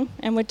eating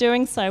and were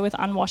doing so with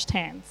unwashed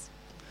hands.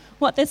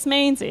 What this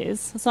means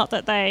is, it's not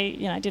that they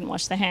didn't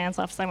wash their hands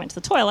after they went to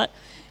the toilet.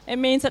 It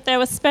means that there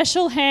were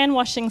special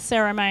hand-washing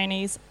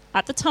ceremonies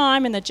at the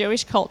time in the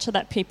Jewish culture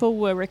that people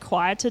were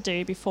required to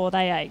do before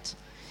they ate.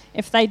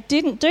 If they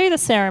didn't do the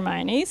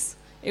ceremonies,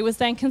 it was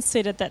then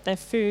considered that their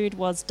food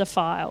was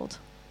defiled.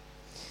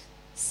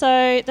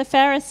 So the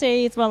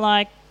Pharisees were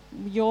like,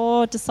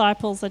 your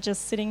disciples are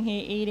just sitting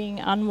here eating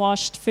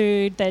unwashed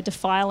food, they're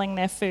defiling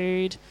their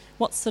food.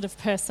 What sort of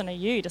person are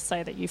you to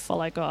say that you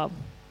follow God?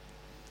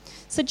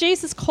 So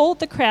Jesus called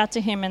the crowd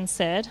to him and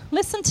said,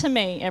 listen to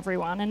me,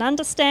 everyone, and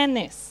understand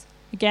this.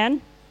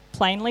 Again,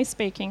 plainly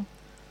speaking,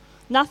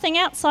 nothing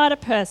outside a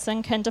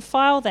person can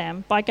defile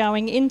them by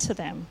going into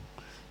them.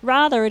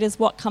 Rather, it is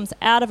what comes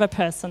out of a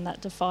person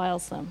that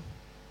defiles them.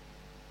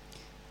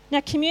 Now,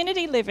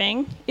 community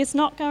living is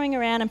not going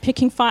around and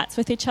picking fights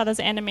with each other's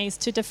enemies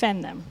to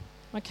defend them,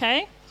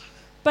 okay?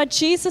 But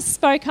Jesus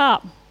spoke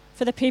up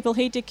for the people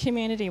he did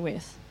community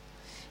with.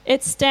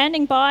 It's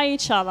standing by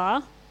each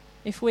other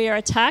if we are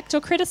attacked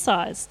or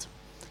criticised.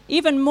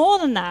 Even more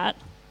than that,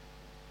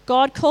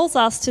 God calls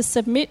us to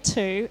submit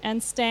to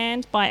and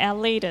stand by our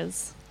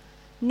leaders,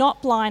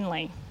 not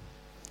blindly,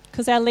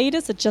 because our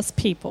leaders are just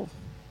people.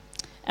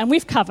 And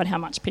we've covered how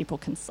much people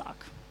can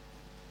suck.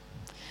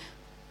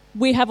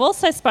 We have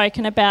also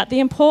spoken about the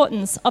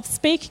importance of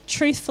speaking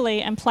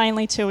truthfully and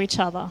plainly to each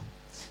other.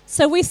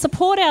 So we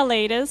support our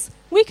leaders.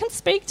 We can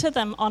speak to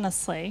them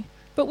honestly,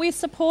 but we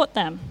support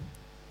them.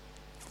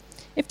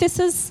 If this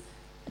is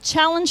a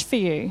challenge for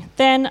you,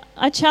 then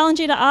I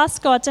challenge you to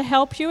ask God to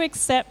help you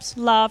accept,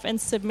 love,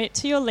 and submit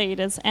to your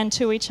leaders and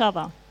to each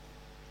other.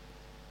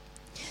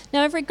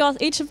 Now,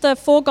 each of the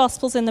 4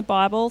 Gospels in the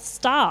Bible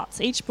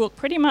each book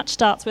pretty much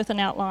starts with an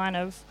outline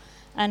of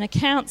and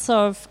accounts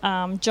of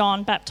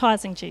John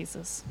baptising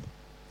Jesus.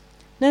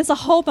 There's a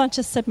whole bunch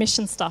of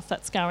submission stuff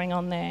that's going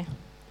on there.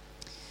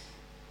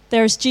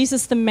 There is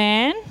Jesus the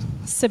man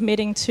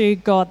submitting to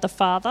God the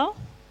Father.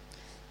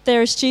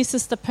 There is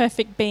Jesus the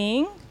perfect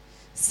being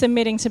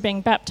submitting to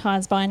being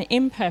baptised by an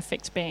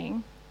imperfect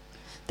being.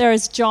 There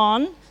is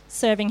John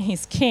serving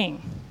his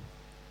king.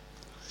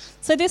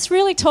 So this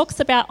really talks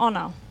about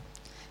honour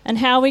and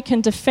how we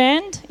can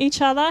defend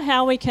each other,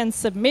 how we can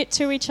submit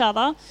to each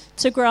other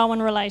to grow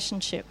in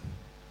relationship.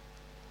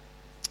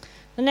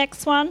 The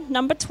next one,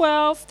 number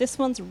 12, this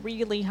one's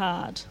really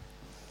hard.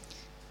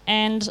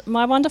 And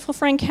my wonderful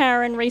friend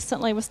Karen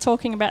recently was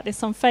talking about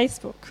this on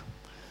Facebook.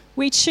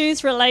 We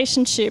choose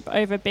relationship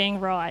over being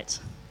right.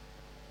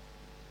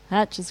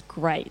 That just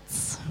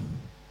grates.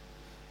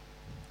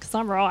 Because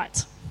I'm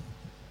right.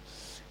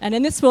 And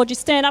in this world, you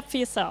stand up for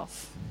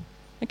yourself.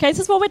 Okay, this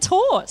is what we're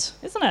taught,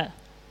 isn't it?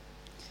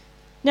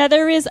 Now,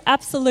 there is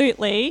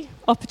absolutely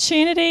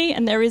opportunity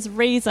and there is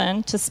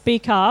reason to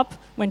speak up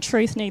when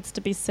truth needs to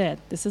be said.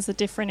 This is a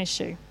different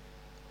issue.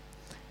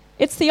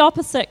 It's the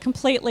opposite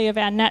completely of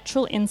our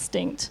natural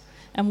instinct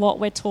and what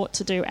we're taught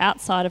to do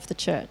outside of the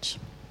church.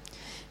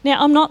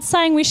 Now, I'm not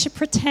saying we should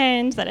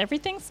pretend that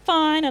everything's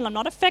fine and I'm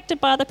not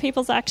affected by other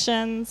people's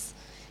actions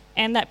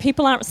and that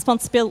people aren't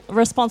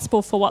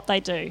responsible for what they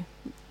do.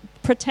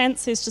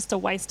 Pretense is just a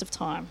waste of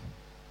time.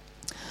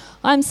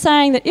 I'm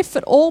saying that if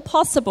at all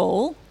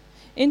possible,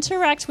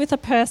 interact with a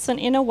person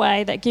in a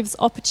way that gives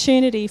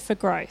opportunity for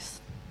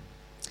growth.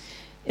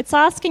 It's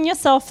asking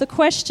yourself the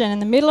question in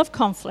the middle of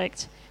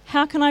conflict,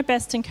 how can I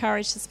best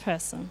encourage this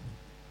person?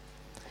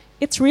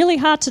 It's really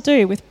hard to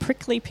do with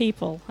prickly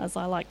people, as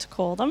I like to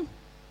call them.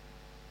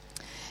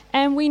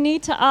 And we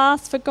need to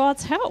ask for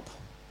God's help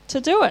to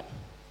do it.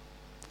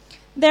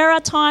 There are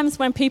times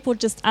when people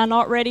just are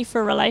not ready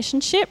for a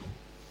relationship,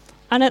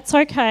 and it's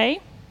okay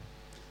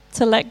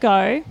to let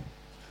go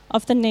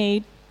of the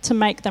need to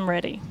make them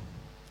ready.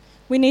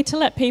 We need to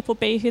let people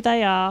be who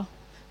they are.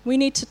 We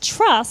need to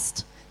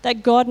trust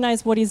that God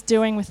knows what he's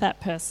doing with that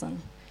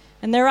person.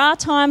 And there are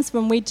times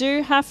when we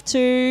do have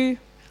to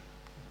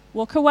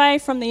walk away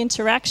from the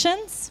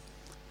interactions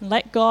and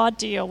let God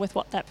deal with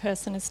what that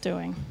person is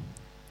doing.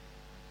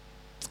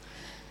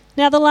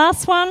 Now, the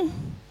last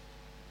one,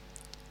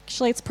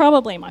 actually, it's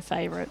probably my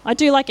favourite. I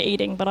do like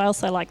eating, but I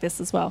also like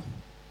this as well.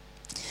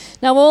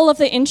 Now, all of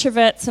the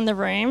introverts in the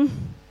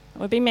room, that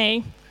would be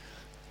me,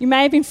 you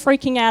may have been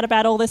freaking out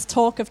about all this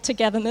talk of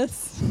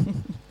togetherness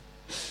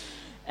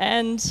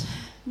and,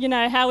 you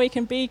know, how we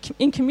can be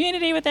in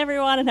community with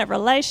everyone and have a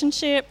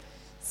relationship.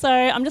 So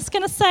I'm just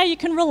going to say you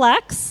can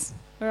relax,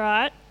 all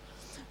right?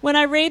 When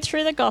I read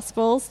through the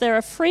Gospels, there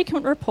are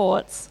frequent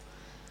reports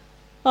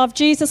of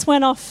Jesus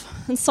went off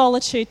in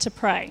solitude to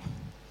pray,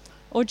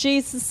 or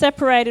Jesus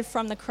separated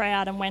from the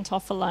crowd and went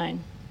off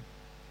alone.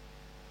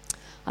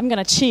 I'm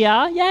going to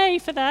cheer, yay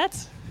for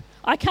that.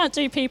 I can't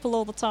do people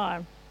all the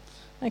time.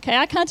 Okay,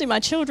 I can't do my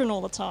children all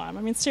the time.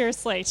 I mean,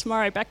 seriously,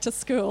 tomorrow back to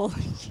school.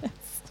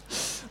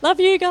 Yes. Love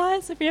you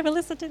guys if you ever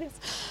listen to this.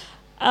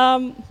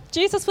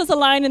 Jesus was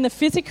alone in the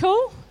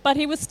physical, but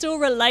he was still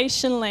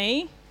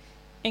relationally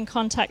in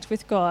contact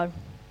with God.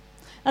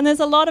 And there's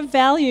a lot of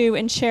value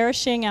in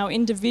cherishing our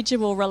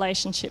individual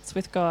relationships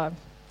with God.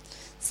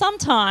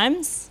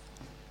 Sometimes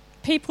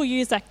people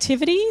use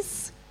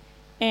activities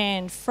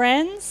and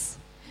friends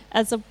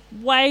as a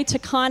way to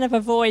kind of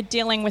avoid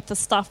dealing with the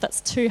stuff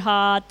that's too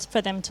hard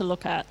for them to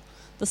look at,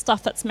 the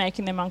stuff that's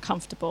making them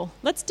uncomfortable.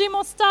 Let's do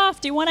more stuff.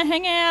 Do you want to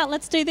hang out?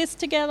 Let's do this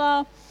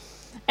together.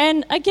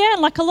 And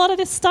again, like a lot of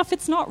this stuff,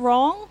 it's not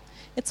wrong.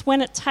 It's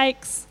when it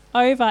takes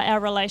over our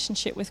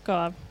relationship with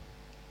God.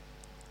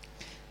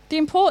 The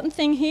important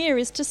thing here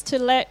is just to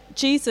let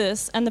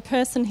Jesus and the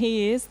person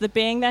he is, the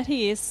being that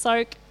he is,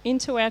 soak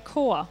into our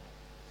core.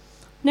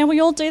 Now, we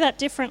all do that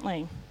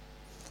differently.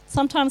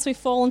 Sometimes we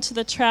fall into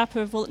the trap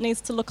of, well, it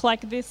needs to look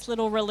like this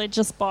little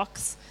religious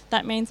box.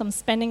 That means I'm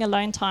spending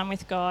alone time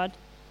with God.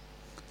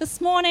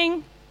 This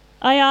morning,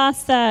 I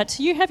ask that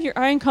you have your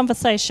own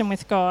conversation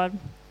with God.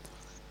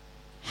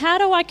 How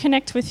do I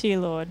connect with you,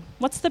 Lord?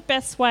 What's the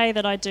best way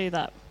that I do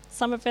that?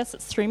 Some of us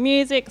it's through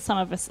music, some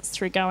of us it's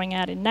through going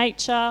out in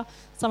nature,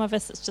 some of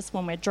us it's just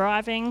when we're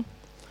driving.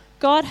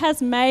 God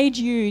has made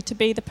you to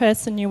be the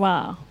person you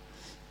are.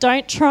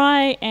 Don't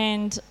try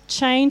and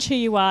change who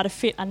you are to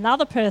fit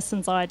another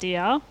person's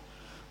idea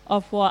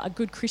of what a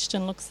good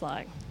Christian looks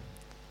like.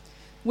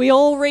 We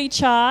all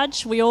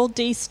recharge, we all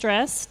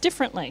de-stress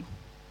differently.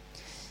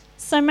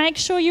 So make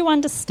sure you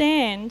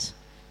understand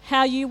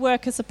how you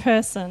work as a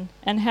person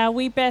and how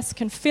we best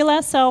can fill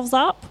ourselves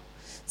up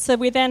so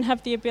we then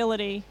have the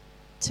ability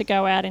to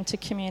go out into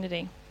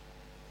community.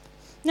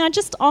 Now,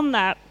 just on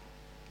that,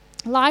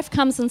 life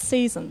comes in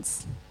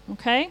seasons,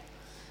 okay?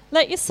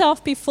 Let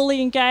yourself be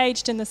fully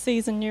engaged in the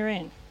season you're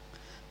in.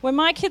 When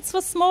my kids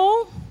were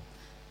small,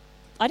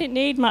 I didn't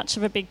need much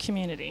of a big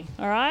community,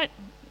 all right?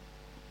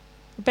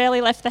 I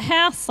barely left the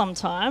house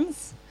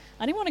sometimes.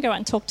 I didn't want to go out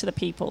and talk to the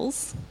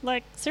peoples.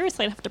 Like,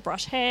 seriously, I'd have to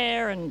brush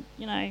hair and,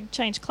 you know,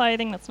 change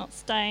clothing that's not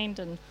stained,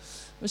 and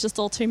it was just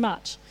all too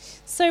much.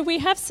 So we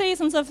have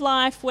seasons of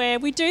life where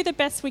we do the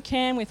best we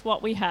can with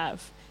what we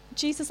have.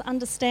 Jesus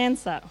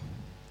understands that.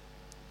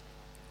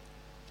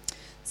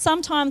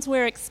 Sometimes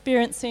we're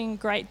experiencing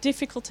great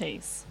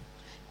difficulties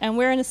and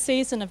we're in a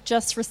season of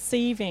just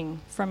receiving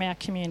from our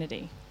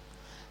community.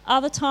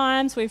 Other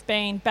times we've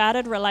been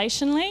battered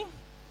relationally.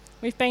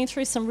 We've been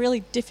through some really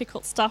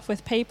difficult stuff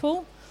with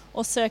people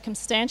or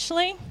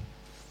circumstantially.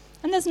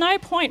 And there's no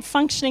point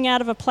functioning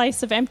out of a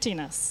place of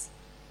emptiness.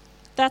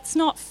 That's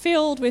not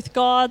filled with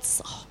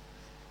God's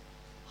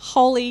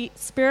Holy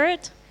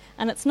Spirit,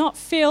 and it's not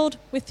filled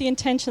with the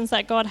intentions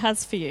that God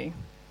has for you.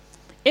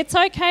 It's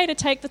okay to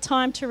take the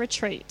time to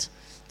retreat,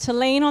 to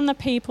lean on the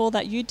people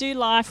that you do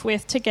life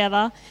with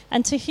together,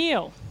 and to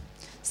heal.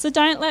 So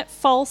don't let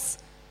false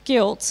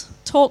guilt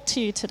talk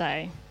to you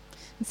today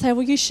and say,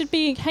 well, you should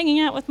be hanging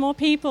out with more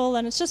people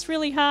and it's just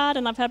really hard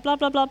and I've had blah,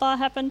 blah, blah, blah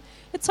happen.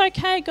 It's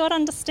okay, God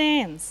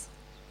understands.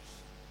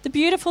 The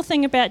beautiful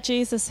thing about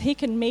Jesus, he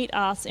can meet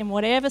us in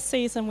whatever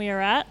season we are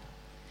at,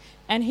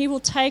 and he will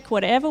take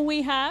whatever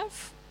we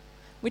have,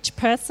 which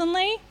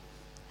personally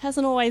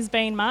hasn't always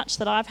been much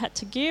that I've had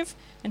to give,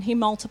 and he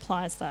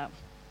multiplies that.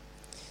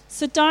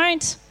 So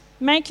don't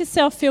make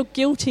yourself feel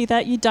guilty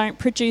that you don't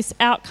produce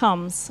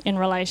outcomes in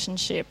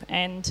relationship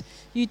and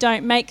you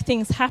don't make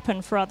things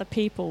happen for other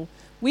people.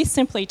 We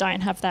simply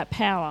don't have that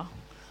power.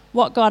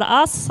 What God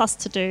asks us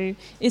to do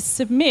is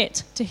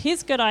submit to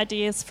his good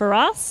ideas for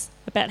us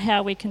about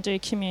how we can do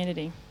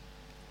community.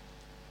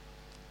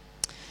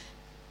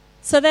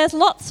 So there's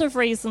lots of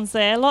reasons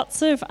there,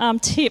 lots of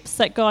tips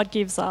that God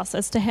gives us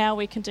as to how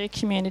we can do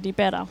community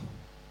better.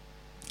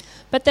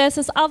 But there's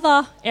this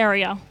other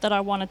area that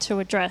I wanted to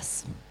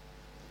address.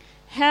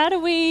 How do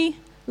we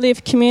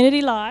live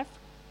community life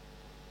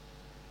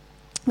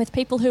with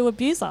people who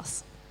abuse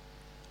us,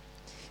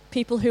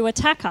 people who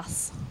attack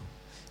us,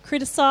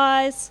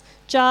 criticise,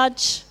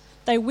 judge,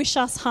 they wish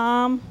us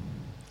harm.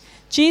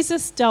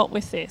 Jesus dealt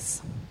with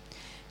this.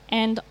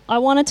 And I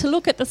wanted to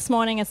look at this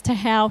morning as to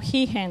how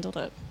he handled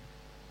it.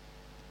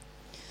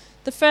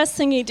 The first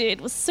thing he did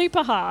was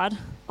super hard,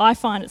 I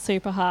find it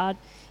super hard,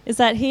 is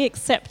that he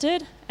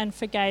accepted and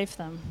forgave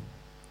them.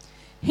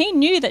 He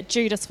knew that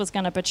Judas was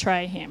going to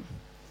betray him.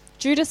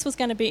 Judas was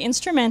going to be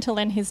instrumental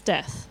in his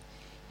death.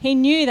 He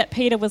knew that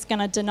Peter was going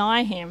to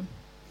deny him.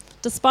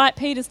 Despite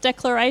Peter's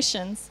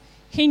declarations,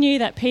 he knew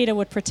that Peter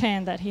would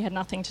pretend that he had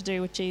nothing to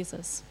do with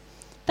Jesus.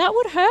 That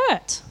would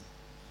hurt.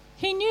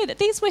 He knew that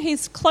these were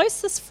his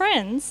closest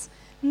friends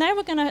and they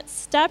were going to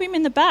stab him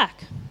in the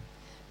back.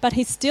 But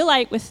he still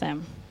ate with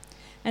them.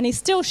 And he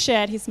still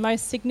shared his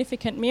most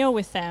significant meal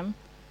with them,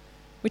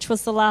 which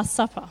was the Last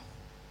Supper.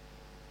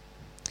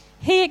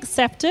 He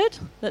accepted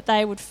that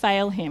they would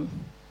fail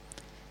him,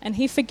 and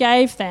he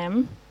forgave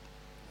them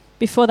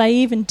before they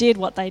even did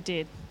what they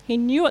did. He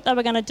knew what they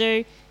were going to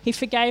do. He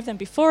forgave them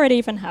before it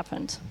even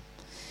happened.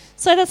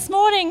 So this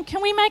morning,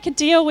 can we make a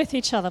deal with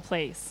each other,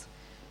 please?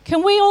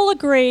 Can we all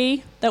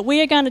agree that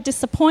we are going to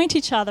disappoint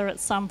each other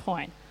at some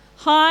point?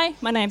 Hi,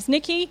 my name's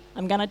Nikki.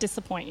 I'm going to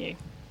disappoint you.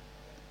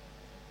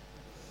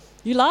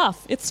 You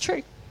laugh. It's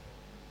true.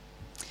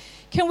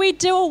 Can we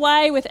do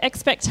away with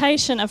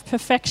expectation of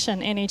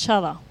perfection in each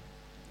other?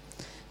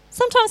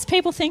 Sometimes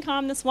people think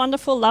I'm this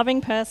wonderful,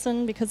 loving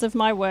person because of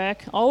my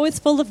work, always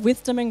full of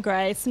wisdom and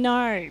grace.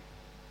 No,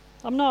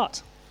 I'm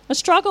not. I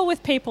struggle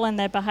with people and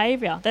their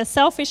behaviour, their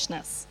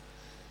selfishness.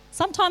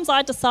 Sometimes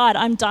I decide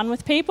I'm done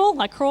with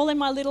people. I crawl in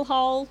my little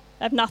hole.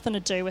 I have nothing to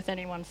do with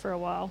anyone for a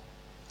while.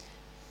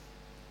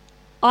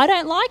 I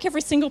don't like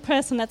every single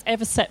person that's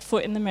ever set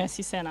foot in the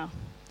Mercy Centre.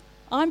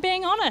 I'm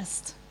being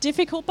honest.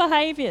 Difficult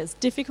behaviours,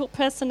 difficult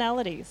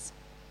personalities.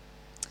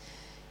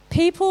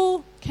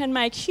 People can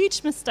make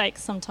huge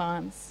mistakes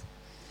sometimes.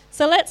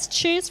 So let's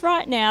choose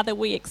right now that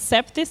we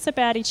accept this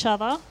about each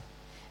other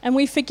and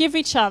we forgive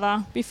each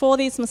other before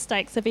these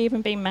mistakes have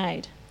even been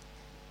made.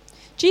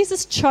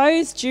 Jesus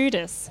chose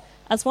Judas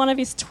as one of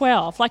his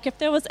 12. Like if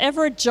there was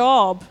ever a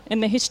job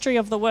in the history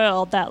of the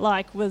world that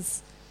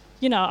was,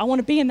 I want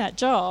to be in that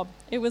job,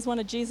 it was one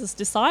of Jesus'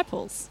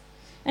 disciples.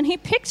 And he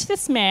picked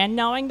this man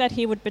knowing that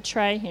he would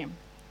betray him.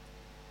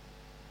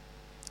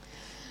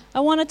 I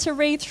wanted to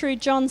read through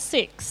John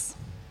 6.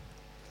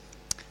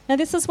 Now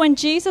this is when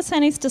Jesus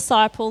and his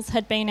disciples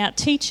had been out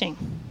teaching.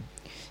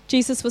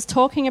 Jesus was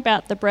talking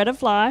about the bread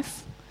of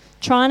life,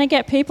 trying to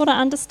get people to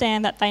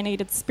understand that they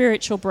needed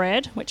spiritual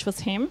bread, which was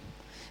him,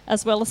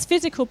 as well as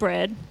physical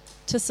bread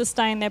to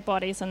sustain their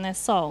bodies and their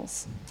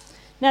souls.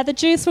 Now the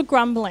Jews were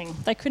grumbling.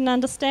 They couldn't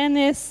understand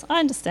this. I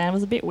understand, it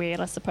was a bit weird,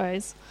 I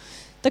suppose.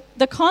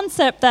 The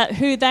concept that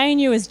who they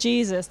knew as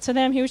Jesus, to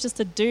them he was just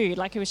a dude,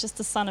 like he was just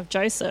the son of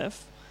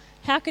Joseph.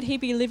 How could he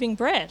be living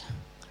bread?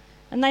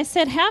 And they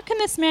said, how can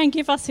this man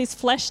give us his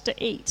flesh to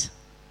eat?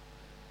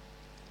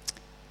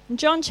 In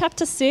John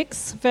chapter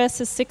 6,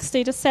 verses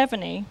 60 to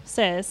 70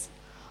 says,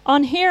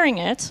 on hearing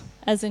it,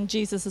 as in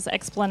Jesus'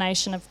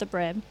 explanation of the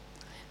bread,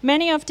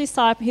 many of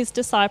his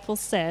disciples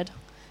said,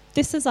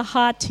 this is a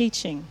hard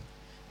teaching.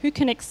 Who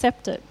can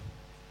accept it?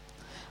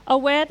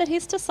 Aware that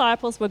his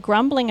disciples were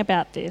grumbling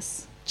about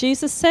this,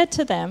 Jesus said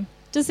to them,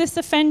 does this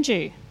offend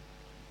you?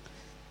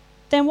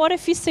 Then what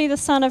if you see the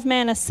Son of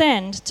Man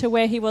ascend to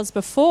where he was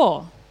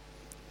before?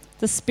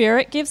 The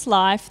Spirit gives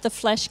life, the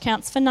flesh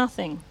counts for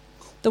nothing.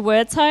 The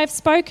words I have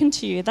spoken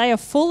to you, they are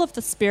full of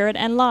the Spirit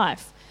and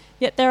life.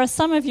 Yet there are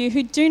some of you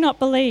who do not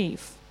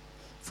believe.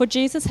 For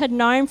Jesus had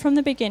known from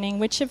the beginning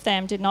which of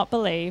them did not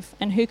believe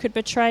and who could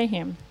betray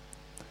him.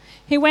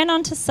 He went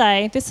on to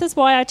say, this is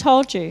why I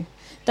told you,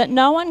 that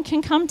no one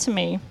can come to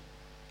me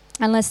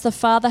unless the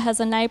Father has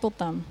enabled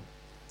them.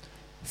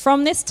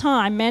 From this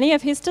time, many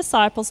of his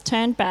disciples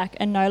turned back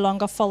and no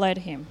longer followed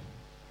him.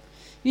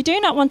 You do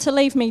not want to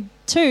leave me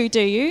too,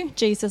 do you?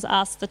 Jesus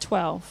asked the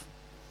 12.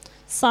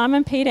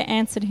 Simon Peter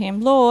answered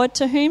him, Lord,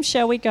 to whom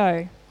shall we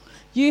go?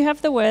 You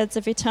have the words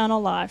of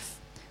eternal life.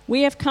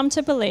 We have come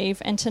to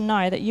believe and to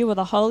know that you are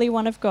the Holy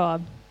One of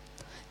God.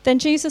 Then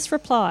Jesus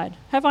replied,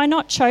 have I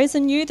not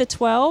chosen you, the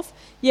 12?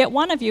 Yet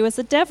one of you is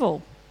a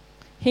devil.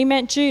 He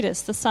meant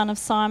Judas, the son of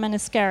Simon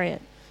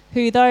Iscariot,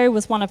 who, though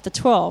was one of the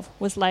 12,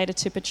 was later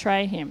to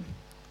betray him.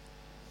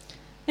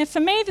 Now, for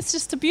me, this is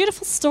just a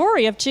beautiful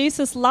story of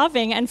Jesus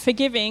loving and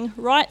forgiving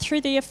right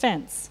through the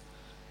offence.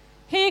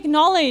 He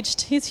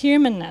acknowledged his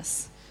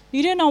humanness.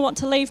 You do not want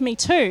to leave me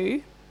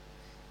too.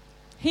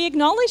 He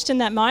acknowledged in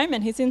that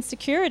moment his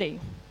insecurity.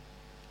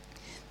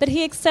 But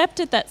he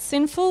accepted that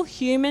sinful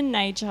human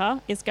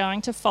nature is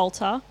going to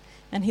falter,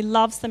 and he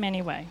loves them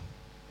anyway.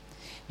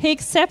 He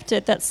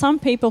accepted that some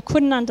people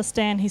couldn't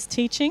understand his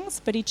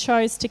teachings, but he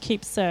chose to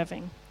keep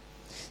serving.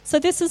 So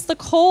this is the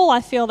call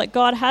I feel that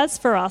God has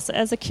for us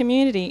as a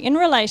community. In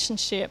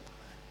relationship,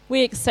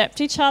 we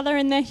accept each other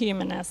in their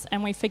humanness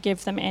and we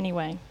forgive them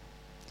anyway.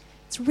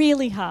 It's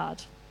really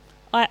hard.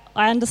 I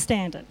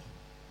understand it.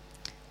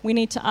 We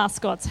need to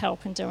ask God's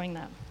help in doing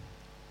that.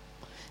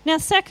 Now,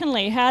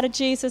 secondly, how did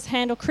Jesus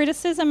handle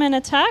criticism and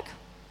attack?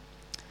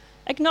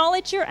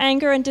 Acknowledge your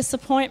anger and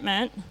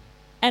disappointment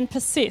and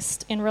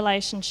persist in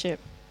relationship.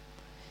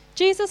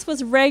 Jesus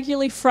was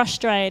regularly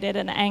frustrated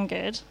and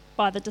angered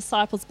by the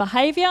disciples'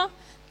 behaviour,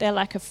 their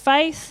lack of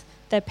faith,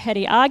 their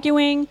petty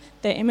arguing,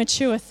 their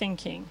immature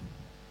thinking.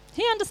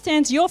 He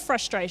understands your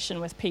frustration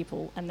with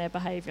people and their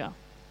behaviour.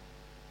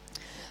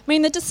 I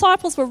mean, the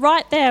disciples were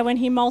right there when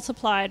he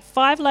multiplied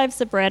 5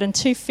 loaves of bread and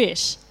 2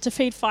 fish to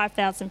feed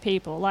 5,000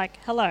 people. Like,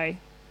 hello,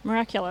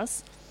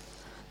 miraculous.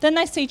 Then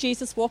they see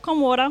Jesus walk on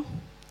water.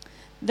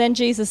 Then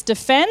Jesus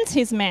defends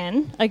his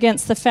men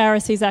against the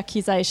Pharisees'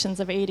 accusations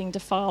of eating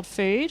defiled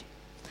food.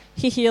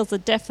 He heals a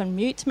deaf and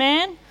mute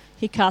man.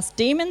 He casts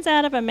demons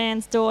out of a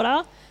man's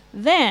daughter.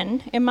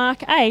 Then, in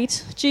Mark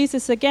 8,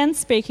 Jesus again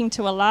speaking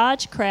to a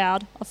large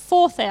crowd of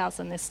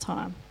 4,000 this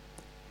time.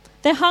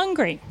 They're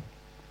hungry.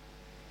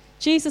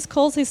 Jesus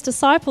calls his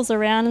disciples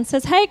around and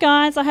says, "Hey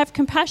guys, I have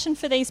compassion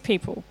for these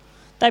people.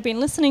 They've been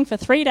listening for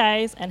 3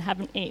 days and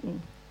haven't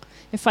eaten.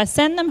 If I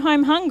send them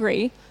home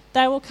hungry,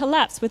 they will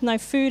collapse with no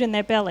food in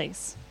their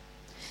bellies."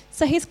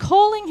 So he's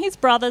calling his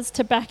brothers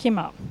to back him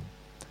up.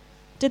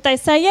 Did they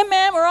say, "Yeah,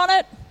 man, we're on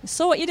it. We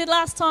saw what you did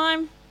last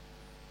time.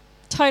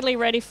 Totally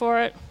ready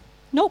for it"?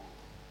 Nope.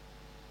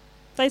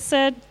 They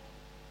said,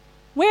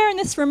 "Where in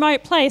this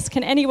remote place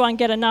can anyone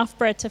get enough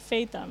bread to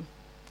feed them?"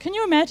 Can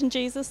you imagine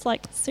Jesus?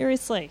 Like,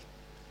 seriously,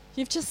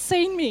 you've just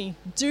seen me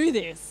do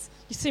this.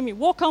 You've seen me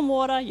walk on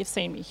water. You've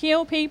seen me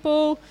heal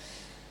people.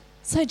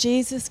 So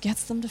Jesus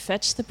gets them to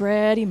fetch the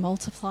bread. He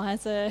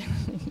multiplies it.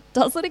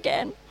 Does it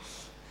again.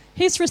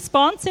 His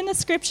response in the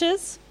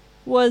scriptures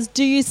was,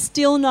 "Do you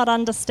still not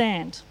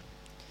understand?"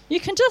 You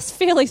can just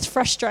feel his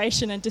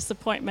frustration and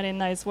disappointment in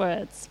those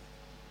words.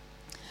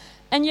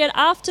 And yet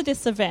after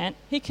this event,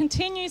 he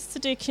continues to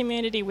do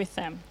community with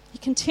them. He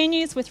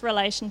continues with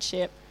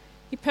relationship.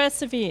 He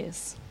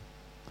perseveres.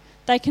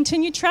 They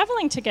continue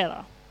travelling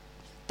together.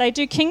 They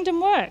do kingdom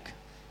work.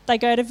 They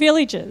go to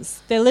villages.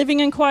 They're living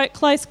in quite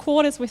close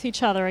quarters with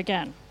each other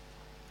again.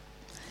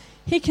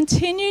 He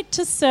continued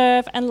to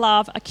serve and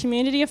love a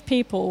community of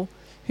people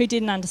who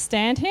didn't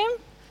understand him,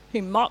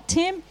 who mocked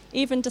him,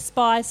 even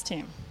despised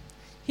him.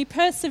 He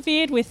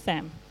persevered with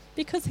them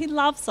because he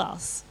loves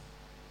us.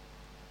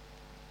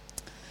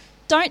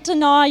 Don't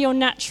deny your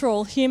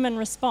natural human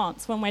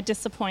response when we're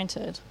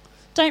disappointed.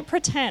 Don't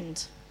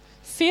pretend.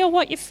 Feel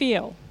what you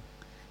feel.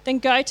 Then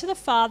go to the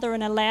Father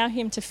and allow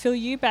him to fill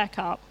you back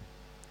up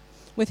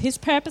with his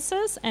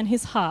purposes and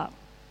his heart.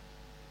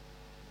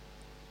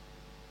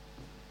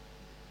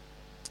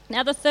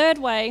 Now, the third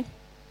way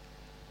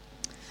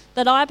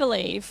that I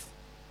believe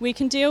we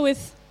can deal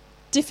with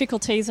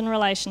difficulties in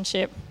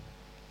relationship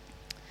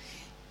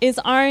is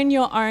own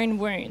your own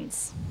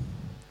wounds.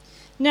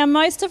 Now,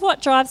 most of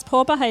what drives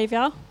poor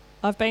behaviour,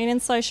 I've been in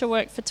social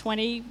work for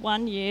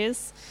 21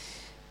 years,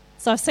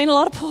 so I've seen a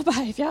lot of poor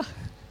behaviour.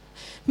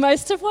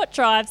 Most of what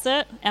drives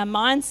it, our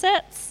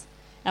mindsets,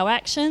 our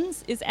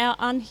actions, is our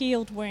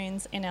unhealed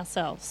wounds in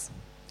ourselves.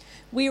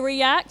 We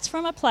react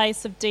from a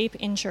place of deep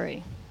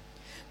injury,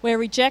 where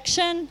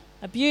rejection,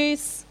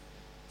 abuse,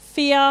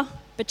 fear,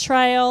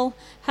 betrayal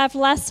have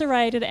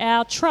lacerated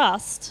our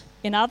trust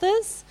in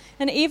others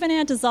and even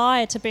our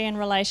desire to be in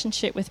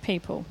relationship with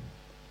people.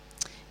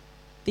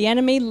 The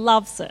enemy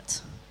loves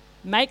it,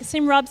 makes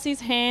him rub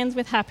his hands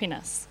with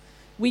happiness.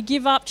 We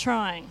give up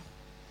trying.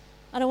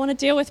 I don't want to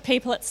deal with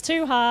people, it's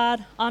too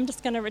hard. I'm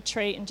just going to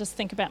retreat and just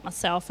think about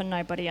myself and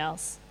nobody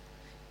else.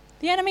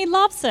 The enemy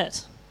loves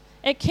it.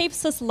 It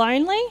keeps us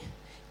lonely,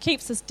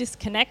 keeps us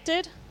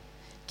disconnected,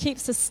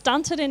 keeps us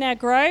stunted in our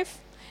growth.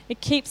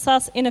 It keeps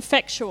us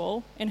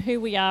ineffectual in who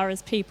we are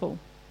as people.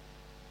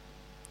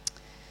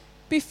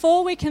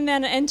 Before we can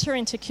then enter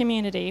into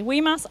community,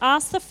 we must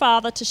ask the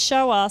Father to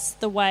show us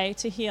the way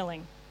to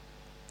healing.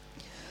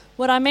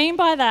 What I mean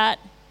by that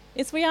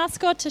is we ask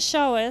God to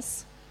show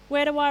us,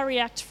 where do I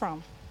react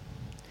from?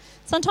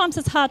 Sometimes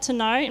it's hard to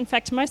know. In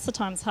fact, most of the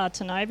time it's hard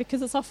to know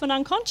because it's often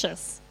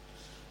unconscious.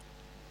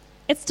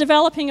 It's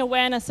developing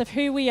awareness of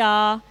who we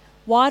are.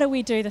 Why do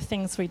we do the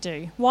things we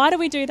do? Why do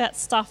we do that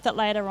stuff that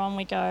later on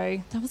we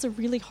go, that was a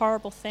really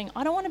horrible thing.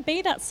 I don't want to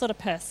be that sort of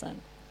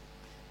person.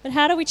 But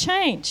how do we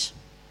change?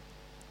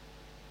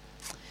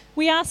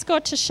 We ask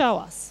God to show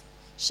us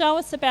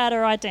about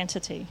our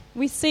identity.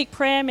 We seek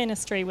prayer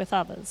ministry with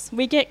others.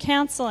 We get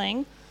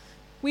counselling.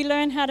 We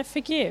learn how to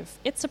forgive.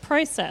 It's a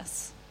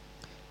process.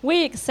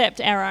 We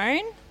accept our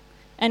own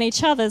and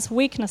each other's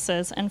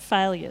weaknesses and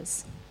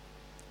failures.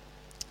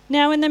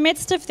 Now, in the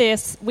midst of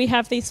this, we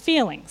have these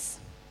feelings.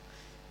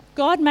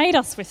 God made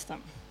us with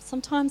them.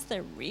 Sometimes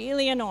they're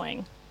really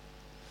annoying.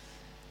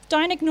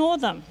 Don't ignore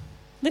them.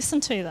 Listen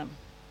to them.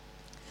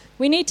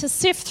 We need to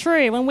sift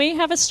through. When we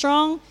have a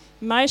strong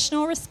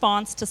emotional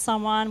response to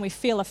someone, we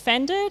feel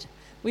offended,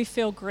 we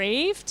feel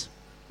grieved,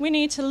 we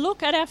need to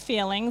look at our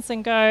feelings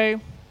and go,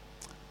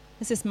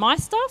 is this my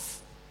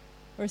stuff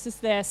or is this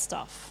their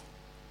stuff?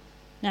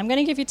 Now, I'm going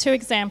to give you 2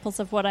 examples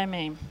of what I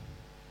mean.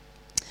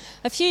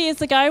 A few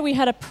years ago, we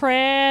had a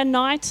prayer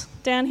night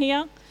down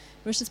here.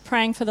 was just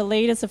praying for the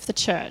leaders of the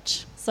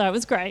church. So it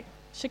was great.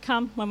 Should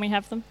come when we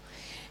have them.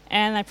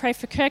 And they prayed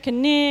for Kirk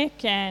and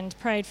Nick, and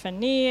prayed for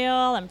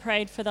Neil, and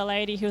prayed for the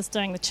lady who was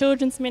doing the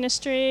children's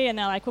ministry. And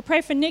they're like, we'll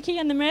pray for Nikki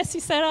and the Mercy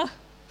Centre.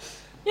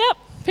 Yep,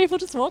 people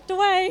just walked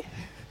away.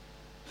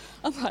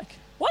 I'm like,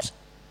 what?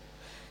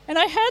 And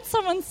I heard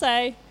someone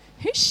say,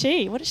 who's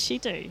she? What does she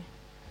do?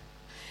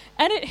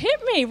 And it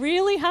hit me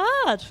really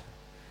hard.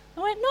 I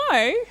went,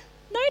 no,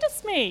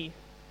 notice me.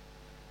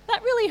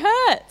 That really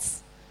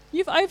hurts.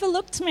 You've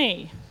overlooked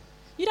me.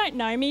 You don't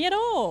know me at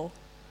all.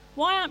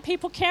 Why aren't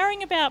people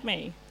caring about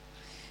me?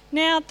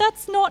 Now,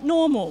 that's not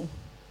normal.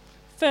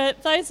 For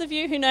those of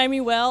you who know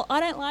me well, I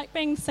don't like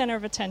being the centre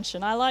of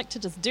attention. I like to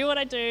just do what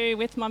I do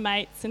with my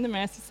mates in the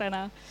Mercy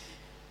Centre.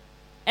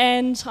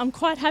 And I'm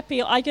quite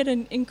happy. I get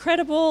an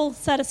incredible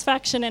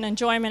satisfaction and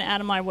enjoyment out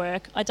of my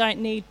work. I don't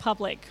need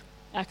public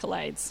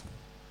accolades.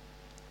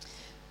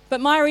 But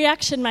my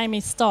reaction made me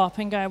stop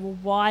and go, well,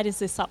 why does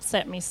this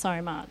upset me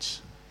so much?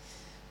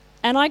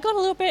 And I got a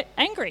little bit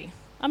angry.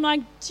 I'm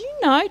like,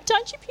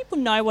 don't you people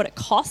know what it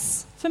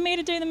costs for me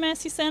to do the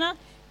Mercy Centre?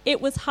 It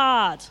was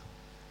hard.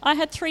 I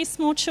had 3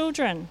 small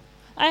children.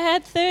 I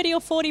had 30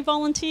 or 40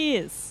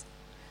 volunteers.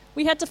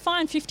 We had to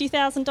find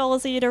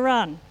 $50,000 a year to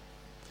run.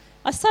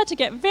 I started to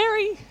get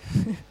very,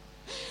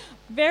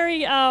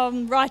 very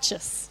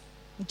righteous,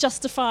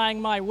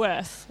 justifying my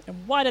worth.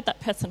 And why did that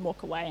person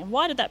walk away? And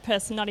why did that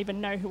person not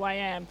even know who I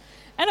am?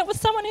 And it was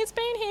someone who's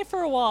been here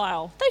for a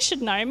while. They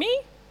should know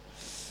me.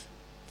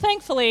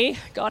 Thankfully,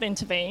 God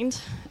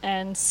intervened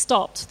and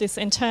stopped this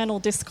internal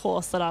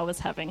discourse that I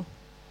was having.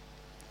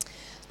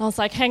 I was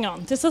like, hang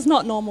on, this is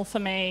not normal for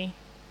me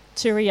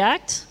to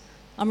react.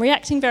 I'm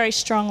reacting very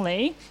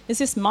strongly. Is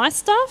this my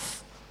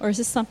stuff, or is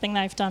this something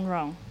they've done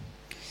wrong?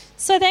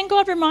 So then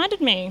God reminded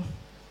me,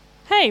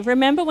 hey,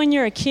 remember when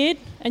you were a kid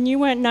and you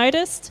weren't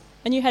noticed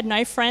and you had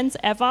no friends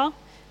ever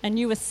and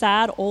you were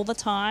sad all the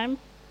time?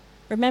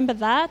 Remember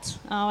that?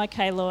 Oh,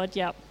 okay, Lord,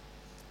 yep.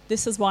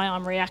 This is why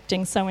I'm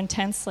reacting so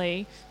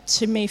intensely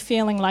to me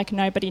feeling like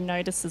nobody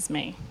notices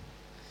me.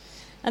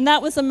 And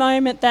that was a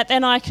moment that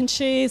then I can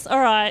choose, all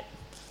right,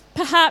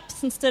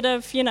 perhaps instead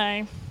of,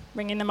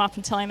 ringing them up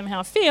and telling them how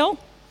I feel,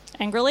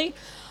 angrily,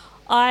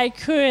 I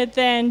could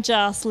then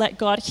just let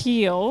God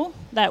heal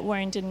that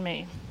wound in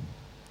me.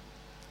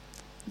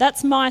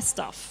 That's my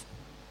stuff.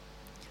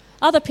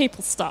 Other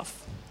people's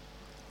stuff.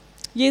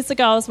 Years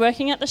ago, I was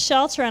working at the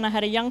shelter and I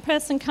had a young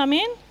person come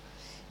in.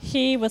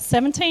 He was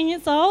 17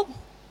 years old.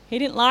 He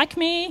didn't like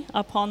me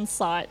upon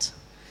sight.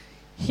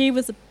 He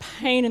was a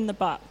pain in the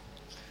butt.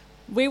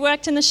 We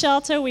worked in the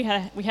shelter. We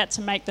had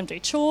to make them do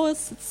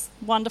chores. It's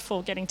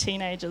wonderful getting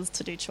teenagers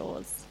to do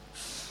chores.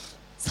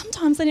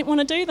 Sometimes they didn't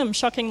want to do them,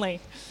 shockingly.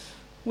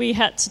 We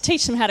had to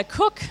teach them how to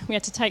cook. We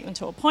had to take them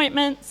to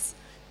appointments.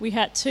 We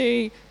had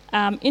to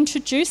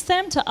introduce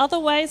them to other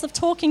ways of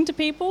talking to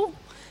people.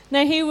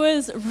 Now, he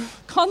was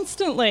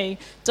constantly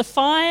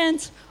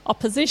defiant,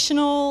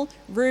 oppositional,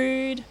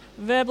 rude,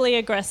 verbally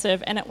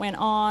aggressive, and it went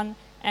on.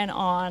 And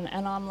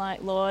I'm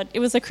like, Lord, it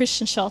was a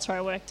Christian shelter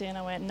I worked in.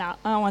 I went, nah,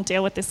 I don't want to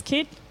deal with this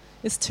kid.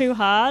 It's too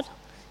hard.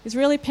 He's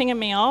really pinging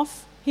me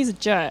off. He's a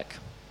jerk.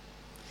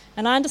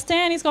 And I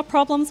understand he's got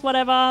problems,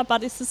 whatever, but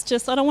this is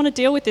just, I don't want to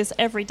deal with this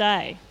every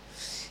day.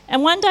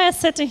 And one day I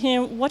said to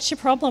him, what's your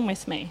problem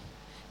with me?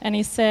 And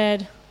he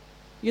said,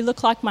 you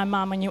look like my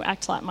mum and you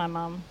act like my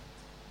mum.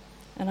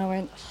 And I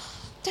went,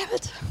 damn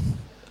it.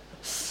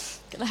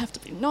 Gonna have to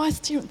be nice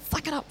to you and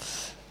suck it up.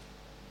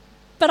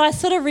 But I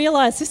sort of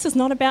realised this is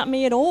not about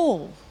me at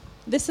all.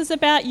 This is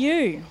about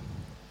you.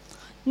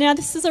 Now,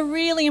 this is a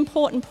really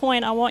important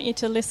point I want you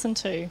to listen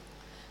to.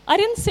 I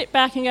didn't sit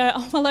back and go,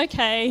 oh, well,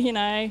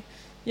 okay,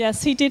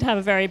 yes, he did have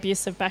a very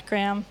abusive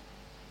background.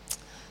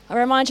 I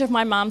remind you of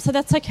my mum, so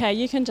that's okay.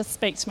 You can just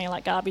speak to me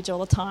like garbage all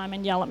the time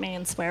and yell at me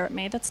and swear at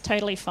me. That's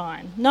totally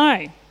fine.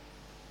 No.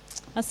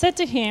 I said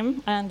to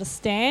him, I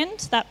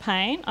understand that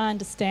pain. I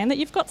understand that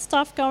you've got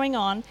stuff going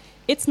on.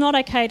 It's not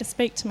okay to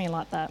speak to me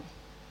like that.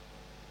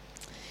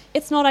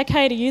 It's not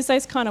okay to use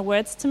those kind of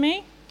words to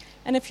me.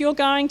 And if you're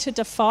going to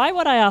defy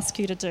what I ask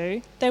you to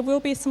do, there will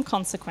be some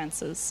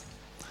consequences.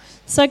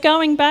 So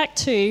going back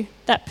to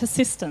that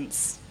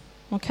persistence,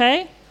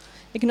 okay?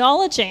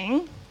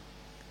 Acknowledging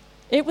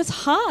it was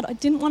hard. I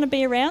didn't want to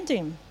be around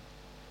him.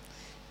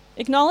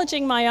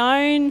 Acknowledging my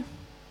own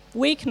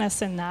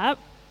weakness in that.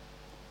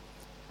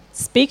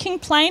 Speaking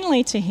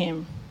plainly to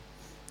him.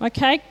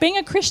 Okay? Being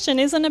a Christian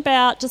isn't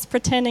about just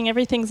pretending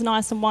everything's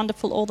nice and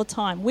wonderful all the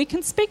time. We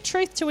can speak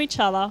truth to each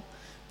other,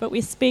 but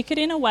we speak it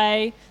in a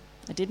way.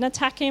 I didn't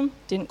attack him,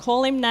 didn't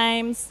call him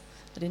names,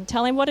 I didn't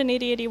tell him what an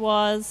idiot he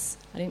was,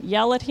 I didn't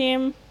yell at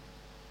him.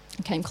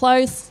 I came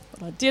close,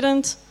 but I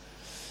didn't.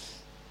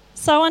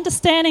 So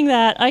understanding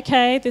that,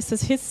 okay, this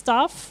is his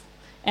stuff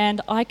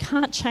and I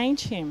can't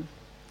change him.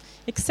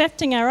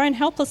 Accepting our own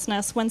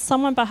helplessness when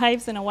someone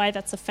behaves in a way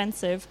that's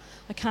offensive,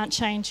 I can't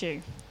change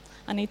you.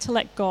 I need to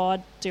let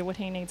God do what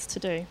he needs to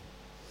do.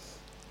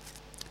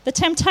 The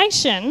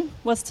temptation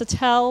was to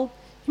tell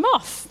him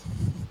off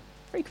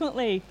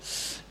frequently.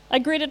 I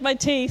gritted my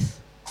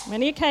teeth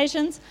many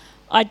occasions.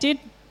 I did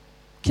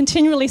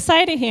continually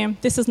say to him,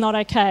 this is not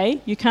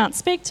okay, you can't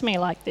speak to me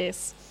like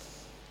this.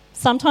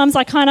 Sometimes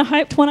I kind of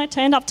hoped when I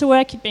turned up to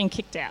work he'd been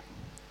kicked out.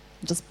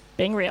 Just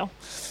being real.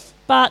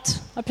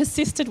 But I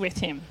persisted with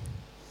him.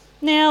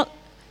 Now,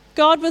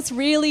 God was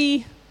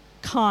really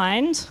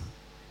kind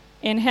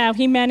in how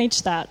he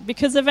managed that,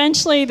 because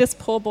eventually this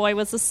poor boy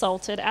was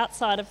assaulted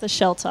outside of the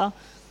shelter,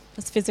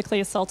 was physically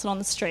assaulted on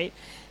the street,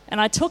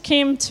 and I took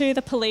him to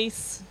the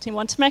police. He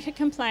wanted to make a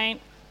complaint.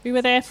 We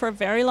were there for a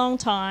very long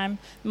time.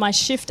 My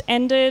shift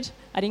ended.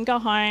 I didn't go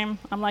home.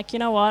 I'm like, you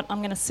know what? I'm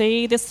going to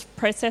see this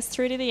process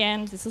through to the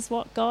end. This is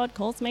what God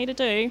calls me to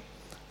do.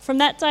 From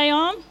that day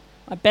on,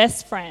 my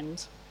best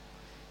friend.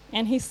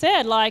 And he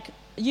said, like,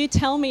 you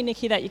tell me,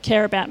 Nikki, that you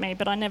care about me,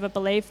 but I never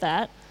believed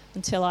that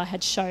until I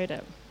had showed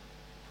it.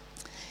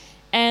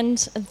 And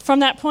from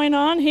that point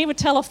on, he would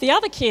tell off the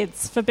other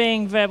kids for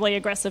being verbally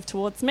aggressive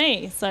towards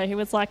me. So he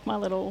was like my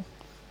little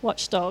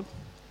watchdog.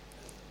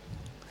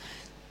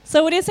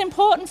 So it is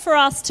important for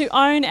us to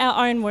own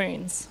our own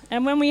wounds.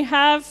 And when we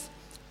have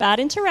bad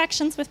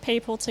interactions with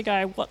people, to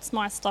go, what's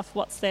my stuff,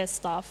 what's their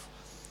stuff?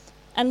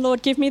 And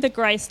Lord, give me the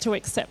grace to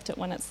accept it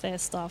when it's their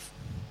stuff.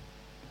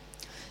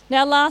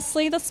 Now,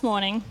 lastly, this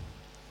morning,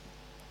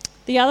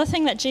 the other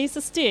thing that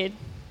Jesus did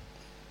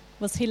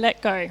was he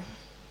let go.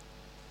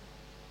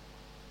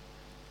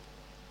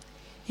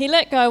 He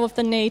let go of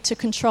the need to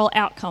control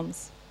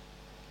outcomes.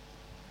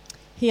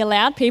 He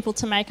allowed people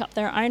to make up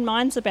their own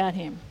minds about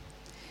him.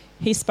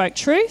 He spoke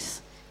truth,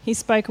 he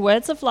spoke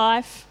words of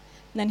life,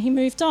 and then he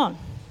moved on.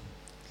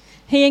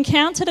 He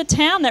encountered a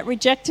town that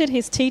rejected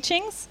his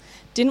teachings,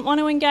 didn't want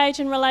to engage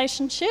in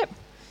relationship.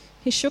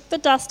 He shook the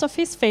dust off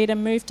his feet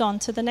and moved on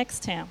to the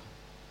next town.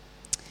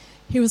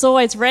 He was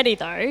always ready,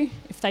 though,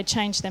 if they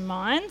changed their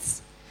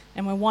minds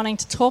and were wanting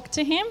to talk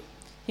to him,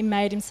 he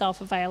made himself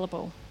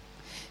available.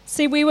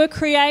 See, we were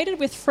created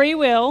with free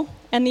will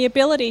and the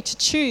ability to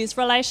choose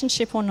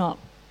relationship or not.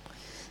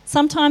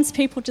 Sometimes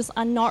people just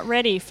are not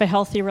ready for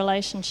healthy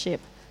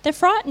relationship. They're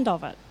frightened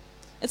of it.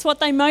 It's what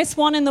they most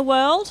want in the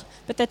world,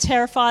 but they're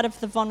terrified of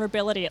the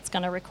vulnerability it's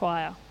going to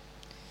require.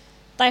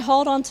 They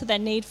hold on to their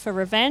need for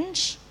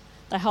revenge.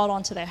 They hold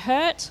on to their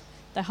hurt.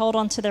 They hold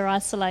on to their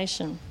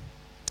isolation.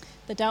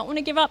 They don't want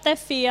to give up their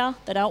fear.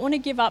 They don't want to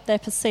give up their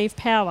perceived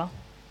power.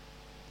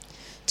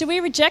 Do we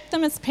reject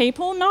them as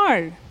people?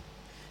 No.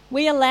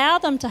 We allow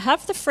them to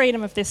have the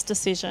freedom of this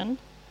decision,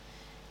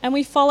 and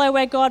we follow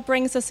where God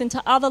brings us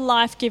into other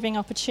life-giving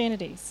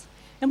opportunities.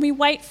 And we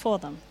wait for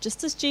them,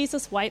 just as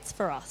Jesus waits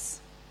for us.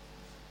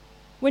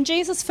 When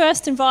Jesus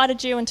first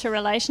invited you into a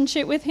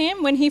relationship with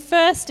him, when he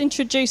first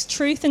introduced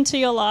truth into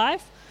your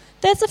life,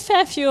 there's a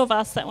fair few of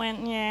us that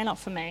went, yeah, not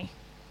for me.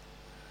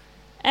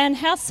 And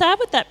how sad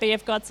would that be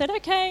if God said,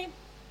 okay.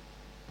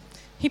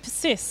 He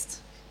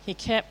persists. He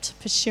kept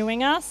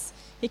pursuing us.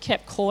 He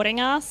kept courting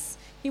us.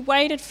 He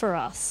waited for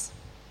us.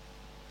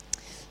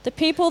 The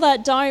people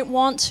that don't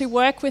want to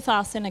work with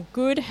us in a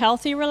good,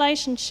 healthy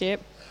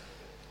relationship,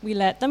 we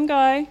let them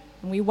go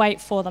and we wait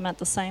for them at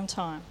the same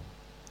time.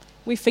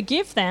 We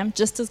forgive them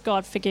just as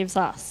God forgives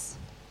us.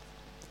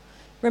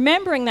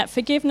 Remembering that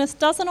forgiveness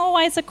doesn't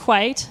always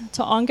equate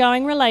to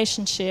ongoing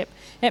relationship,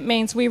 it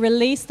means we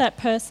release that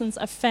person's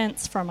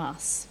offence from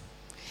us.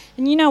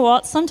 And you know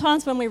what?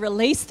 Sometimes when we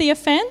release the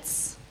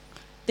offence,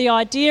 the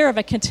idea of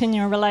a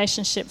continuing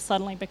relationship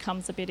suddenly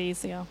becomes a bit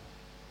easier.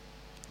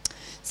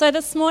 So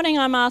this morning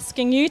I'm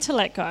asking you to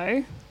let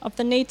go of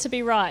the need to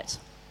be right,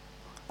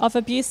 of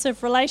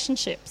abusive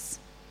relationships,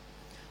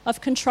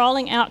 of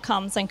controlling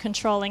outcomes and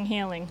controlling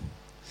healing.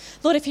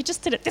 Lord, if you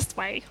just did it this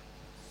way,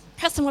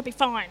 the person would be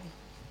fine.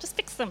 Just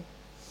fix them.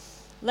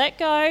 Let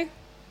go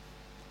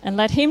and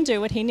let him do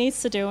what he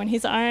needs to do in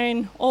his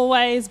own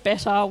always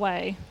better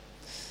way.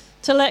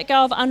 To let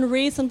go of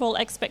unreasonable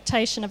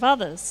expectation of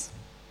others.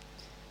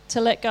 To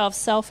let go of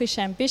selfish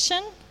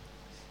ambition.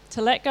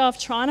 To let go of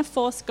trying to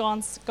force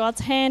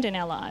God's hand in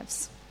our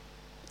lives.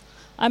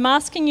 I'm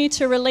asking you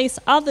to release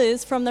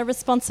others from the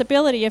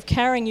responsibility of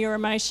carrying your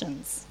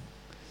emotions,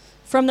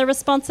 from the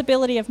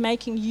responsibility of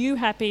making you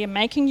happy and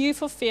making you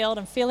fulfilled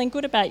and feeling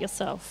good about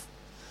yourself.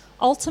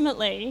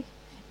 Ultimately,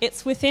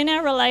 it's within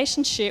our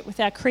relationship with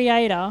our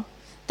Creator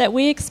that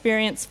we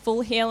experience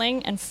full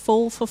healing and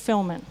full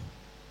fulfillment.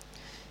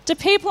 Do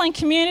people in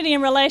community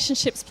and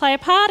relationships play a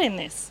part in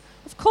this?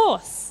 Of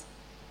course.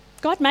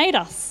 God made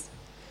us.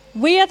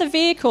 We are the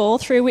vehicle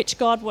through which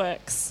God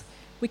works.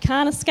 We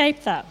can't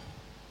escape that.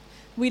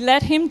 We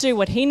let him do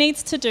what he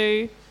needs to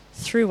do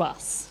through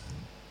us.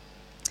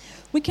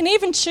 We can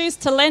even choose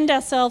to lend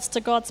ourselves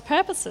to God's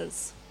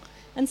purposes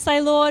and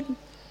say, Lord,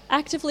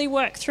 actively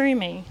work through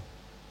me.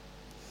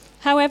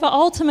 However,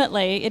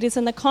 ultimately, it is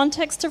in the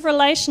context of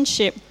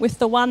relationship with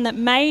the one that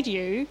made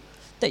you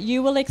that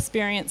you will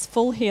experience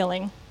full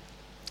healing.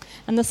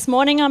 And this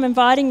morning I'm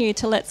inviting you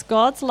to let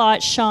God's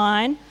light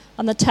shine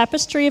on the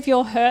tapestry of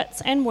your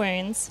hurts and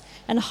wounds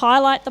and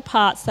highlight the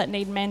parts that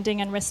need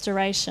mending and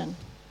restoration.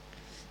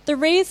 The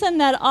reason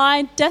that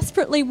I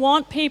desperately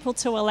want people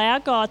to allow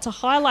God to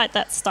highlight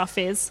that stuff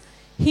is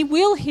he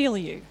will heal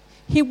you.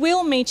 He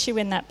will meet you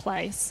in that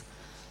place.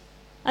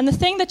 And the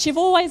thing that you've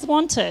always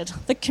wanted,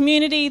 the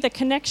community, the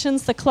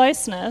connections, the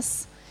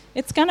closeness,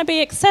 it's going to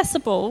be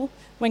accessible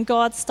when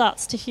God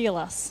starts to heal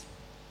us.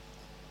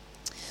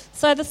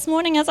 So this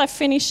morning, as I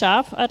finish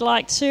up, I'd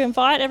like to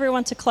invite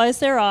everyone to close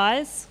their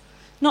eyes,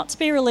 not to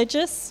be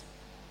religious,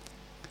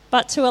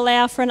 but to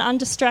allow for an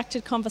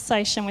undistracted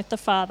conversation with the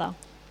Father.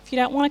 If you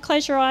don't want to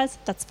close your eyes,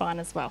 that's fine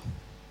as well.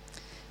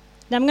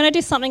 Now I'm going to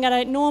do something I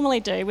don't normally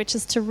do, which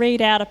is to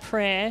read out a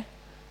prayer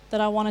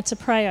that I wanted to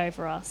pray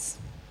over us.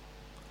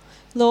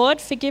 Lord,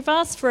 forgive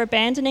us for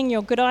abandoning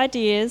your good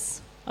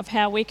ideas of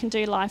how we can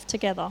do life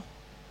together.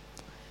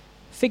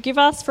 Forgive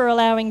us for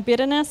allowing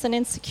bitterness and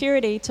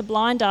insecurity to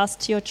blind us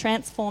to your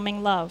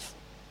transforming love.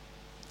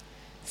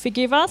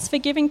 Forgive us for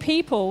giving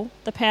people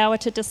the power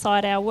to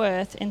decide our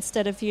worth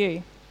instead of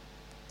you.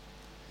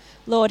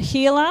 Lord,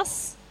 heal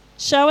us.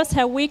 Show us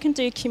how we can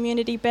do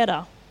community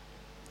better.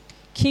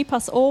 Keep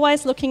us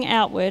always looking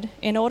outward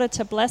in order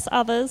to bless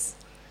others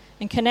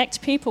and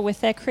connect people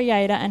with their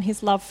Creator and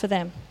his love for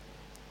them.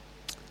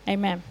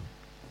 Amen.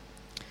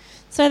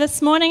 So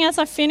this morning as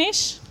I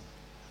finish,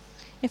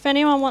 if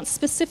anyone wants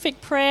specific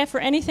prayer for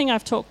anything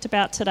I've talked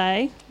about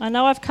today, I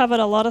know I've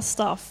covered a lot of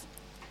stuff.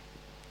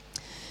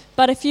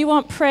 But if you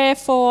want prayer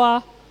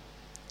for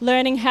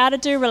learning how to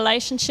do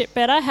relationship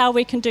better, how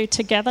we can do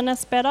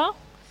togetherness better,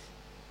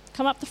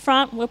 come up the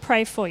front, we'll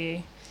pray for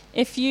you.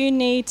 If you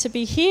need to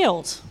be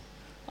healed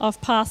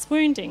of past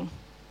wounding,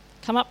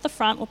 come up the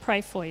front, we'll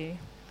pray for you.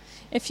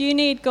 If you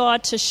need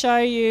God to show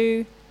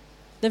you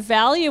the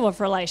value of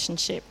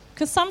relationship,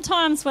 because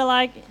sometimes we're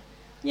like,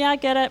 yeah, I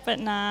get it, but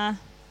nah.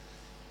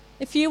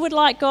 If you would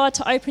like God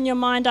to open your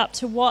mind up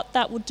to what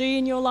that will do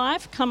in your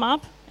life, come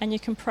up and you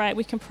can pray.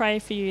 We can pray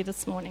for you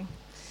this morning.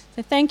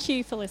 So thank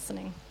you for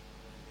listening.